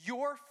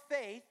 Your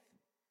faith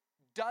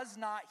does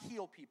not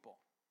heal people.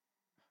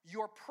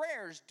 Your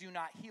prayers do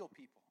not heal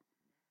people.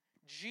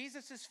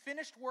 Jesus'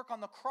 finished work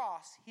on the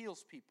cross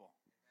heals people.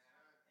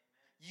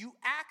 You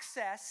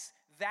access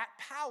that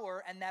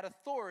power and that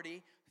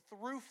authority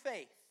through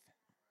faith.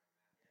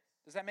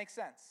 Does that make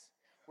sense?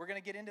 We're going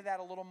to get into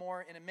that a little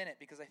more in a minute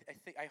because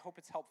I hope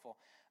it's helpful.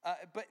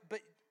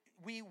 But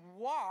we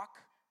walk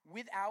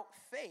without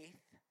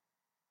faith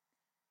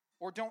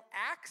or don't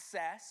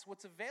access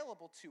what's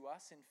available to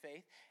us in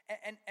faith,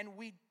 and I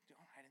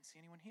didn't see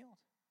anyone healed.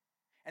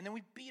 And then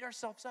we beat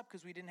ourselves up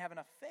because we didn't have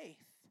enough faith.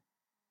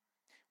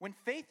 When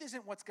faith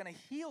isn't what's going to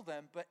heal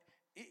them, but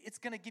it's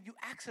going to give you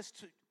access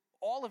to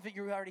all of it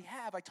you already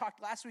have. I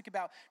talked last week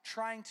about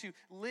trying to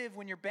live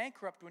when you're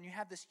bankrupt, when you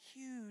have this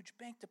huge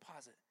bank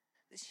deposit,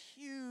 this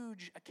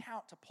huge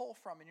account to pull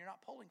from, and you're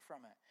not pulling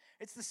from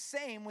it. It's the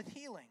same with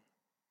healing.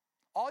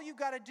 All you've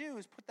got to do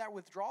is put that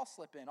withdrawal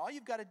slip in. All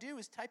you've got to do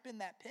is type in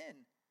that PIN.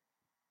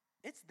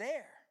 It's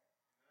there.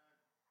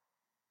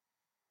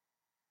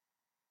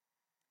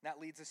 That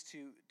leads us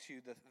to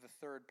the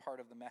third part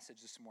of the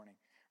message this morning,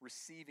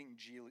 receiving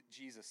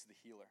Jesus the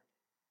healer.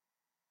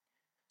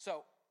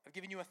 So I've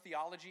given you a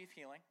theology of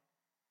healing,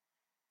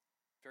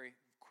 very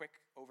quick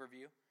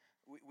overview.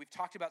 We've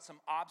talked about some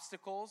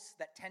obstacles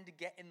that tend to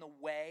get in the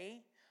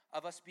way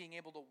of us being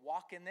able to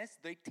walk in this.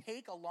 They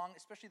take a long,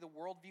 especially the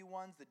worldview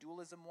ones, the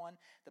dualism one,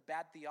 the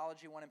bad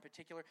theology one in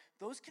particular,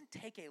 those can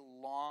take a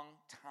long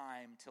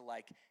time to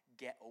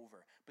get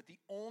over. But the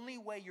only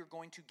way you're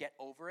going to get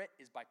over it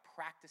is by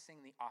practicing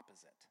the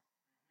opposite.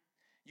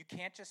 You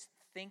can't just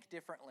think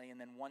differently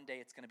and then one day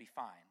it's going to be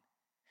fine.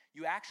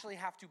 You actually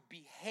have to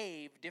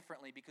behave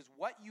differently because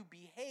what you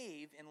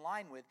behave in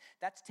line with,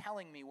 that's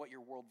telling me what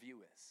your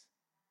worldview is.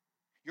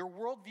 Your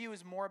worldview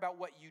is more about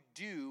what you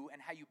do and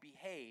how you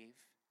behave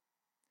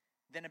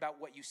than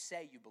about what you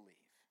say you believe.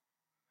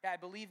 Yeah, I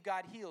believe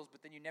God heals,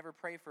 but then you never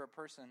pray for a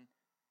person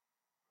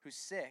who's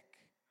sick.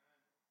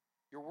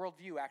 Your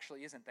worldview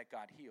actually isn't that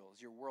God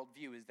heals. Your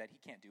worldview is that he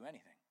can't do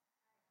anything.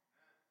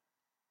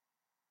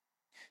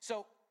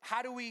 So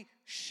how do we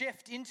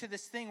shift into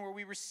this thing where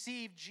we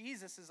receive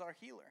Jesus as our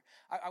healer?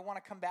 I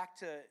want to come back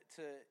to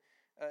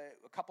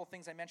a couple of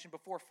things I mentioned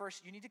before.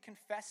 First, you need to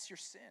confess your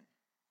sin.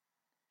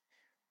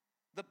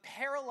 The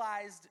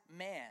paralyzed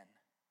man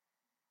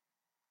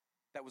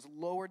that was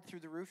lowered through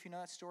the roof, you know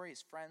that story?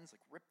 His friends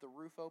ripped the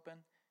roof open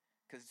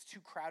because it's too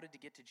crowded to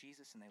get to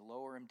Jesus, and they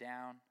lower him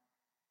down.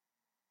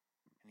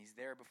 And he's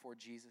there before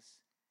Jesus.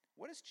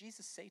 What does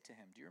Jesus say to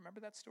him? Do you remember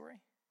that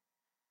story?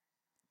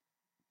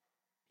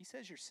 He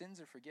says, your sins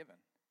are forgiven.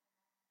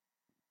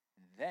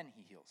 And then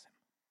he heals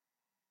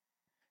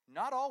him.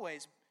 Not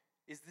always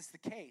is this the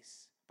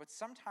case, but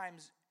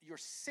sometimes your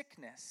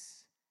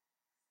sickness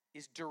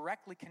is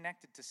directly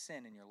connected to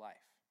sin in your life.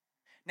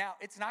 Now,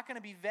 it's not going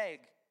to be vague.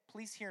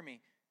 Please hear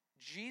me.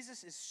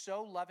 Jesus is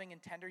so loving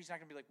and tender, he's not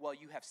going to be like, well,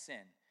 you have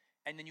sin,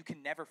 and then you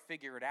can never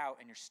figure it out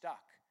and you're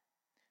stuck.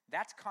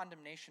 That's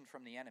condemnation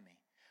from the enemy.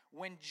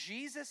 When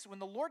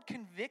the Lord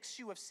convicts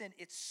you of sin,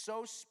 it's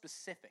so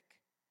specific.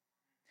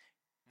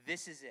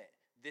 This is it.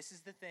 This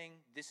is the thing.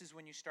 This is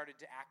when you started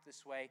to act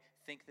this way,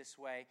 think this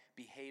way,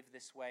 behave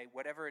this way,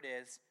 whatever it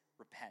is,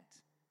 repent.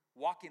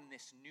 Walk in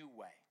this new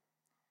way.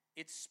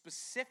 It's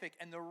specific,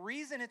 and the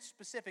reason it's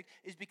specific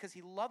is because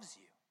he loves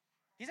you.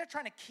 He's not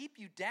trying to keep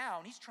you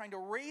down. He's trying to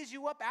raise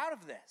you up out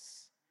of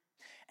this.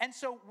 And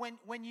so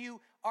when you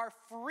are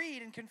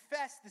freed and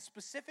confess the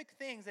specific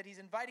things that he's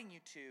inviting you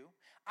to,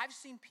 I've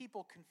seen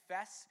people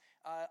confess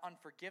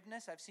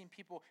unforgiveness. I've seen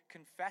people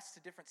confess to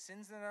different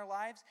sins in their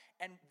lives,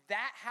 and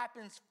that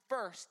happens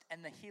first,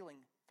 and the healing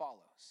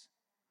follows.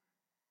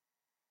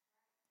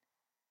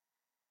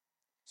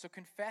 So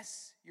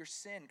confess your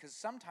sin, because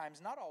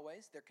sometimes, not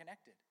always, they're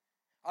connected.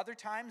 Other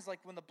times, like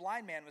when the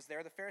blind man was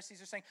there, the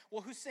Pharisees are saying,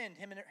 well, who sinned,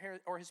 him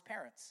or his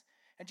parents?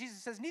 And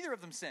Jesus says, neither of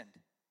them sinned.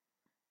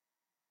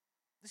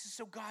 This is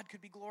so God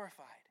could be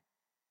glorified.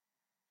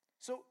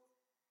 So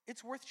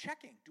it's worth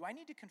checking. Do I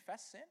need to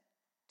confess sin?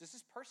 Does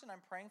this person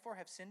I'm praying for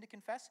have sin to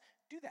confess?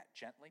 Do that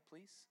gently,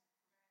 please.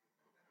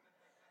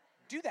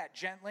 Do that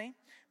gently.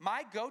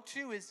 My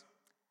go-to is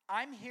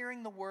I'm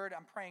hearing the word,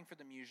 I'm praying for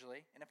them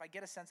usually, and if I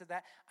get a sense of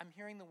that, I'm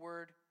hearing the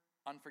word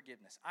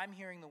unforgiveness. I'm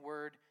hearing the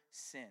word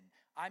sin.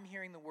 I'm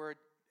hearing the word,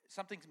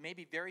 something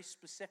maybe very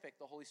specific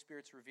the Holy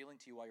Spirit's revealing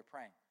to you while you're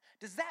praying.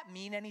 Does that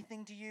mean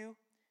anything to you?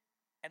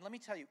 And let me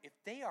tell you, if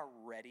they are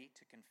ready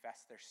to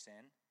confess their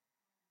sin,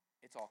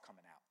 it's all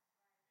coming out.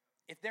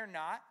 If they're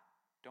not,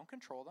 don't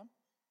control them.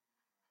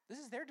 This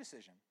is their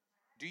decision.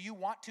 Do you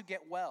want to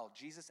get well?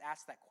 Jesus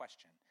asked that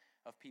question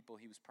of people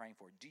he was praying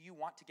for. Do you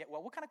want to get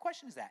well? What kind of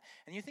question is that?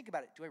 And you think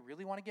about it, do I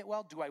really want to get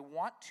well? Do I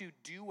want to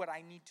do what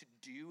I need to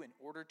do in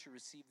order to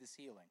receive this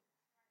healing?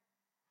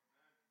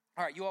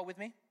 All right, you all with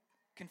me?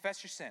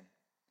 Confess your sin.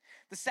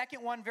 The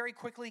second one, very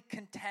quickly,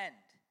 contend.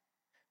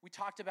 We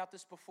talked about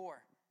this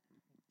before.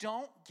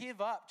 Don't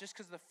give up just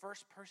because the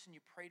first person you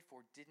prayed for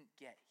didn't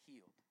get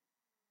healed.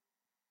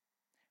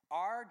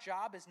 Our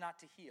job is not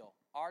to heal.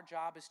 Our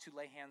job is to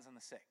lay hands on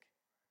the sick.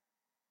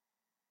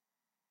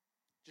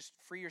 Just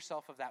free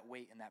yourself of that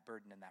weight and that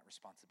burden and that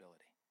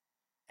responsibility.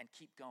 And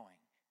keep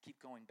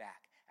going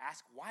back.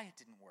 Ask why it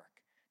didn't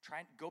work. Try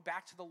and go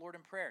back to the Lord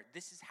in prayer.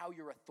 This is how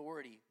your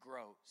authority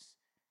grows.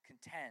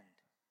 Contend.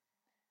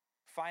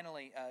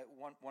 Finally,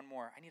 one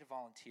more. I need a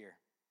volunteer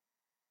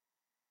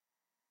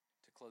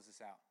to close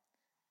this out.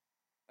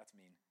 That's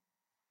mean.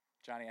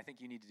 Johnny, I think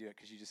you need to do it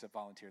because you just have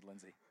volunteered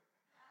Lindsay.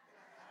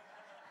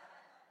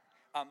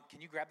 Can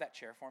you grab that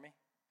chair for me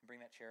and bring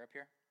that chair up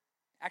here?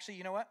 Actually,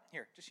 you know what?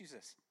 Here, just use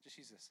this.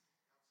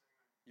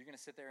 You're going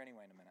to sit there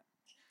anyway in a minute.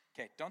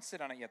 Okay, don't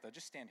sit on it yet, though.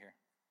 Just stand here.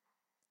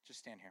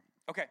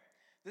 Okay,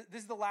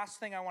 this is the last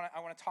thing I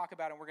want to talk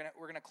about, and we're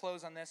going to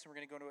close on this, and we're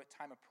going to go to a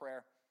time of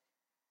prayer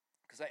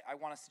because I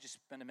want us to just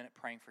spend a minute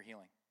praying for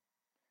healing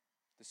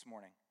this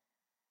morning.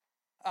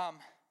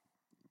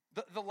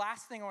 The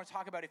last thing I want to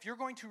talk about, if you're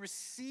going to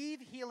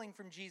receive healing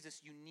from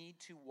Jesus, you need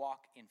to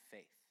walk in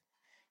faith.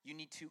 You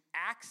need to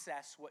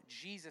access what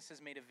Jesus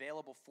has made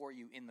available for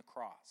you in the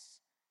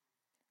cross.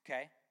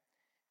 Okay?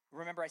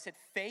 Remember, I said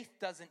faith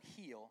doesn't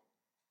heal,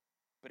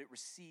 but it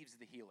receives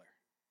the healer.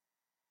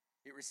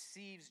 It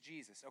receives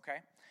Jesus, okay?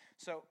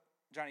 So,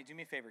 Johnny, do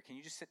me a favor. Can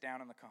you just sit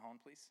down on the cajon,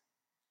 please?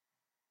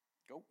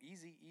 Go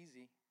easy.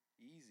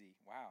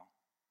 Wow.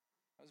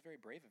 That was very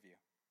brave of you.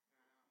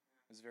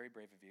 It was very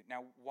brave of you.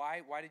 Now,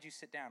 why did you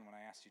sit down when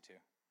I asked you to?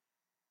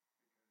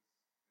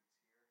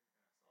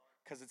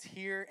 Because it's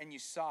here and you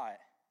saw it.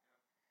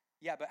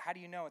 Yeah, but how do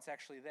you know it's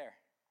actually there?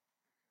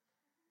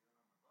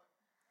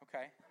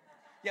 Okay.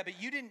 Yeah, but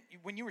you didn't,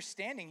 when you were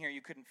standing here, you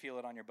couldn't feel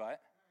it on your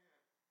butt.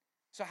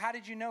 So how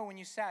did you know when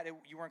you sat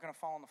you weren't going to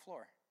fall on the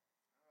floor?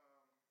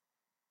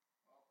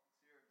 Well, it's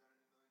here. I've done it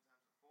a million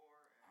times before,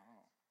 and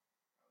I was able to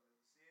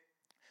see it.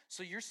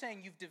 So you're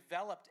saying you've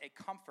developed a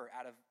comfort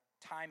out of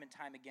time and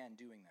time again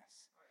doing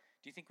this. Oh,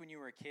 yeah. Do you think when you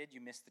were a kid,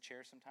 you missed the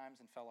chair sometimes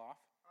and fell off?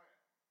 Oh,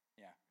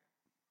 yeah.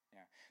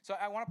 Yeah. So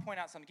I want to point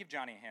out something. Give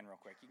Johnny a hand real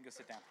quick. You can go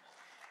sit down.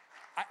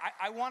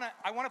 I want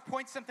to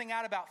point something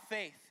out about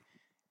faith.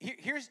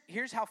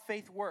 Here's how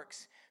faith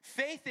works.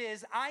 Faith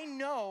is, I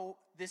know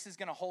this is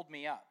going to hold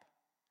me up,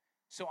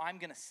 so I'm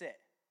going to sit.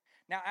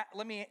 Now,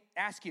 let me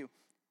ask you,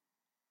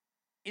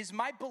 is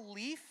my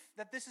belief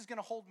that this is going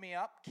to hold me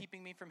up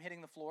keeping me from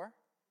hitting the floor?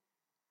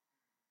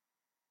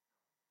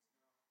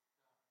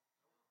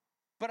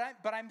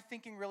 But I'm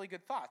thinking really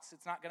good thoughts.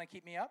 It's not going to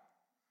keep me up?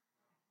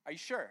 Are you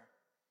sure?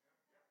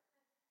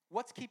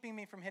 What's keeping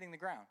me from hitting the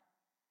ground?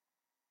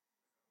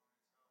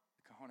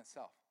 The cajon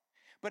itself.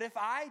 But if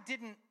I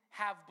didn't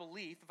have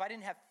belief, if I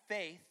didn't have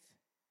faith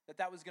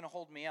that was going to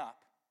hold me up,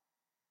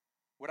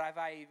 would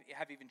I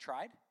have even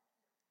tried?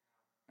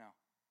 No.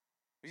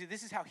 You see,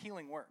 this is how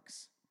healing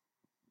works.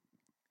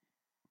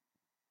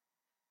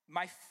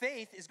 My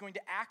faith is going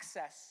to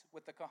access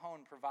what the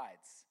cajon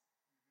provides,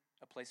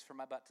 a place for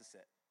my butt to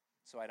sit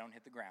so I don't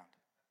hit the ground.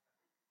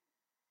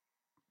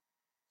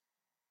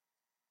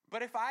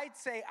 But if I'd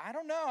say, I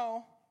don't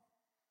know,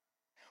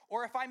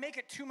 or if I make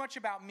it too much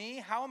about me,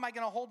 how am I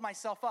going to hold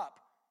myself up?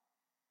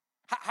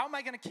 How am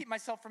I going to keep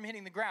myself from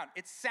hitting the ground?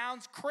 It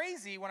sounds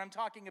crazy when I'm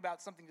talking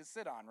about something to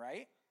sit on,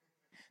 right?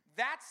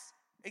 That's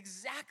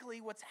exactly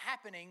what's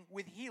happening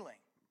with healing.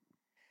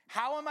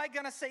 How am I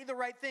going to say the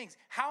right things?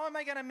 How am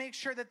I going to make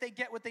sure that they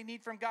get what they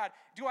need from God?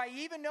 Do I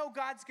even know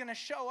God's going to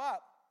show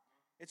up?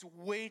 It's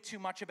way too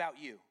much about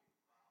you.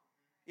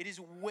 It is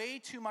way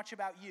too much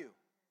about you.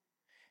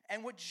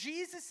 And what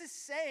Jesus is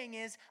saying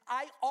is,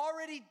 I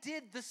already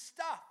did the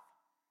stuff.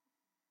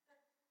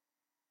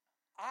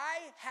 I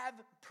have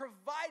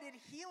provided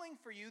healing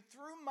for you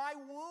through my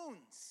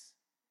wounds.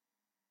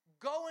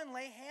 Go and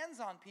lay hands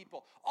on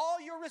people.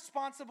 All you're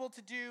responsible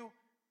to do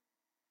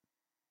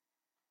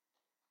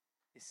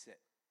is sit.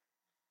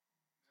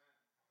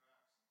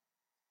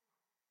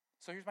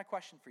 So here's my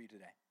question for you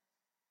today.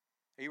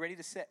 Are you ready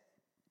to sit?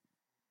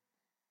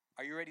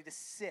 Are you ready to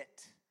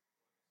sit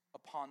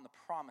upon the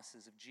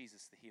promises of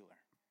Jesus the healer?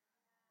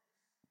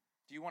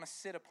 Do you want to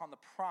sit upon the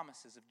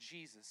promises of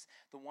Jesus,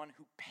 the one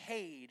who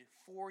paid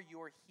for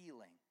your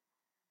healing?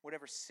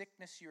 Whatever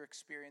sickness you're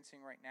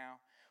experiencing right now,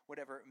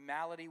 whatever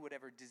malady,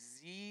 whatever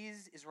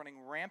disease is running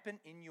rampant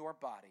in your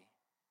body,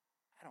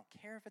 I don't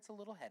care if it's a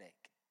little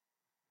headache.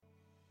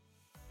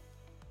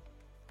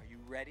 Are you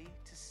ready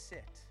to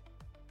sit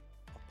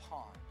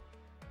upon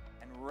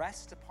and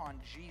rest upon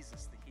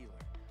Jesus, the healer,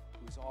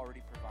 who has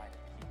already provided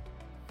healing.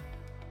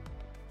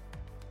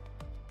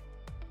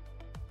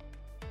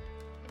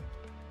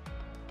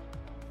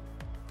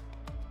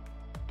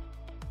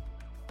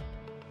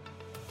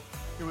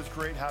 It was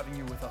great having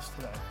you with us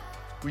today.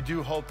 We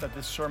do hope that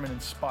this sermon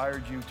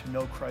inspired you to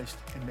know Christ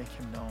and make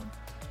him known.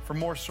 For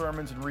more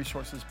sermons and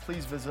resources,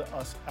 please visit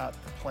us at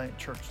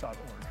theplantchurch.org.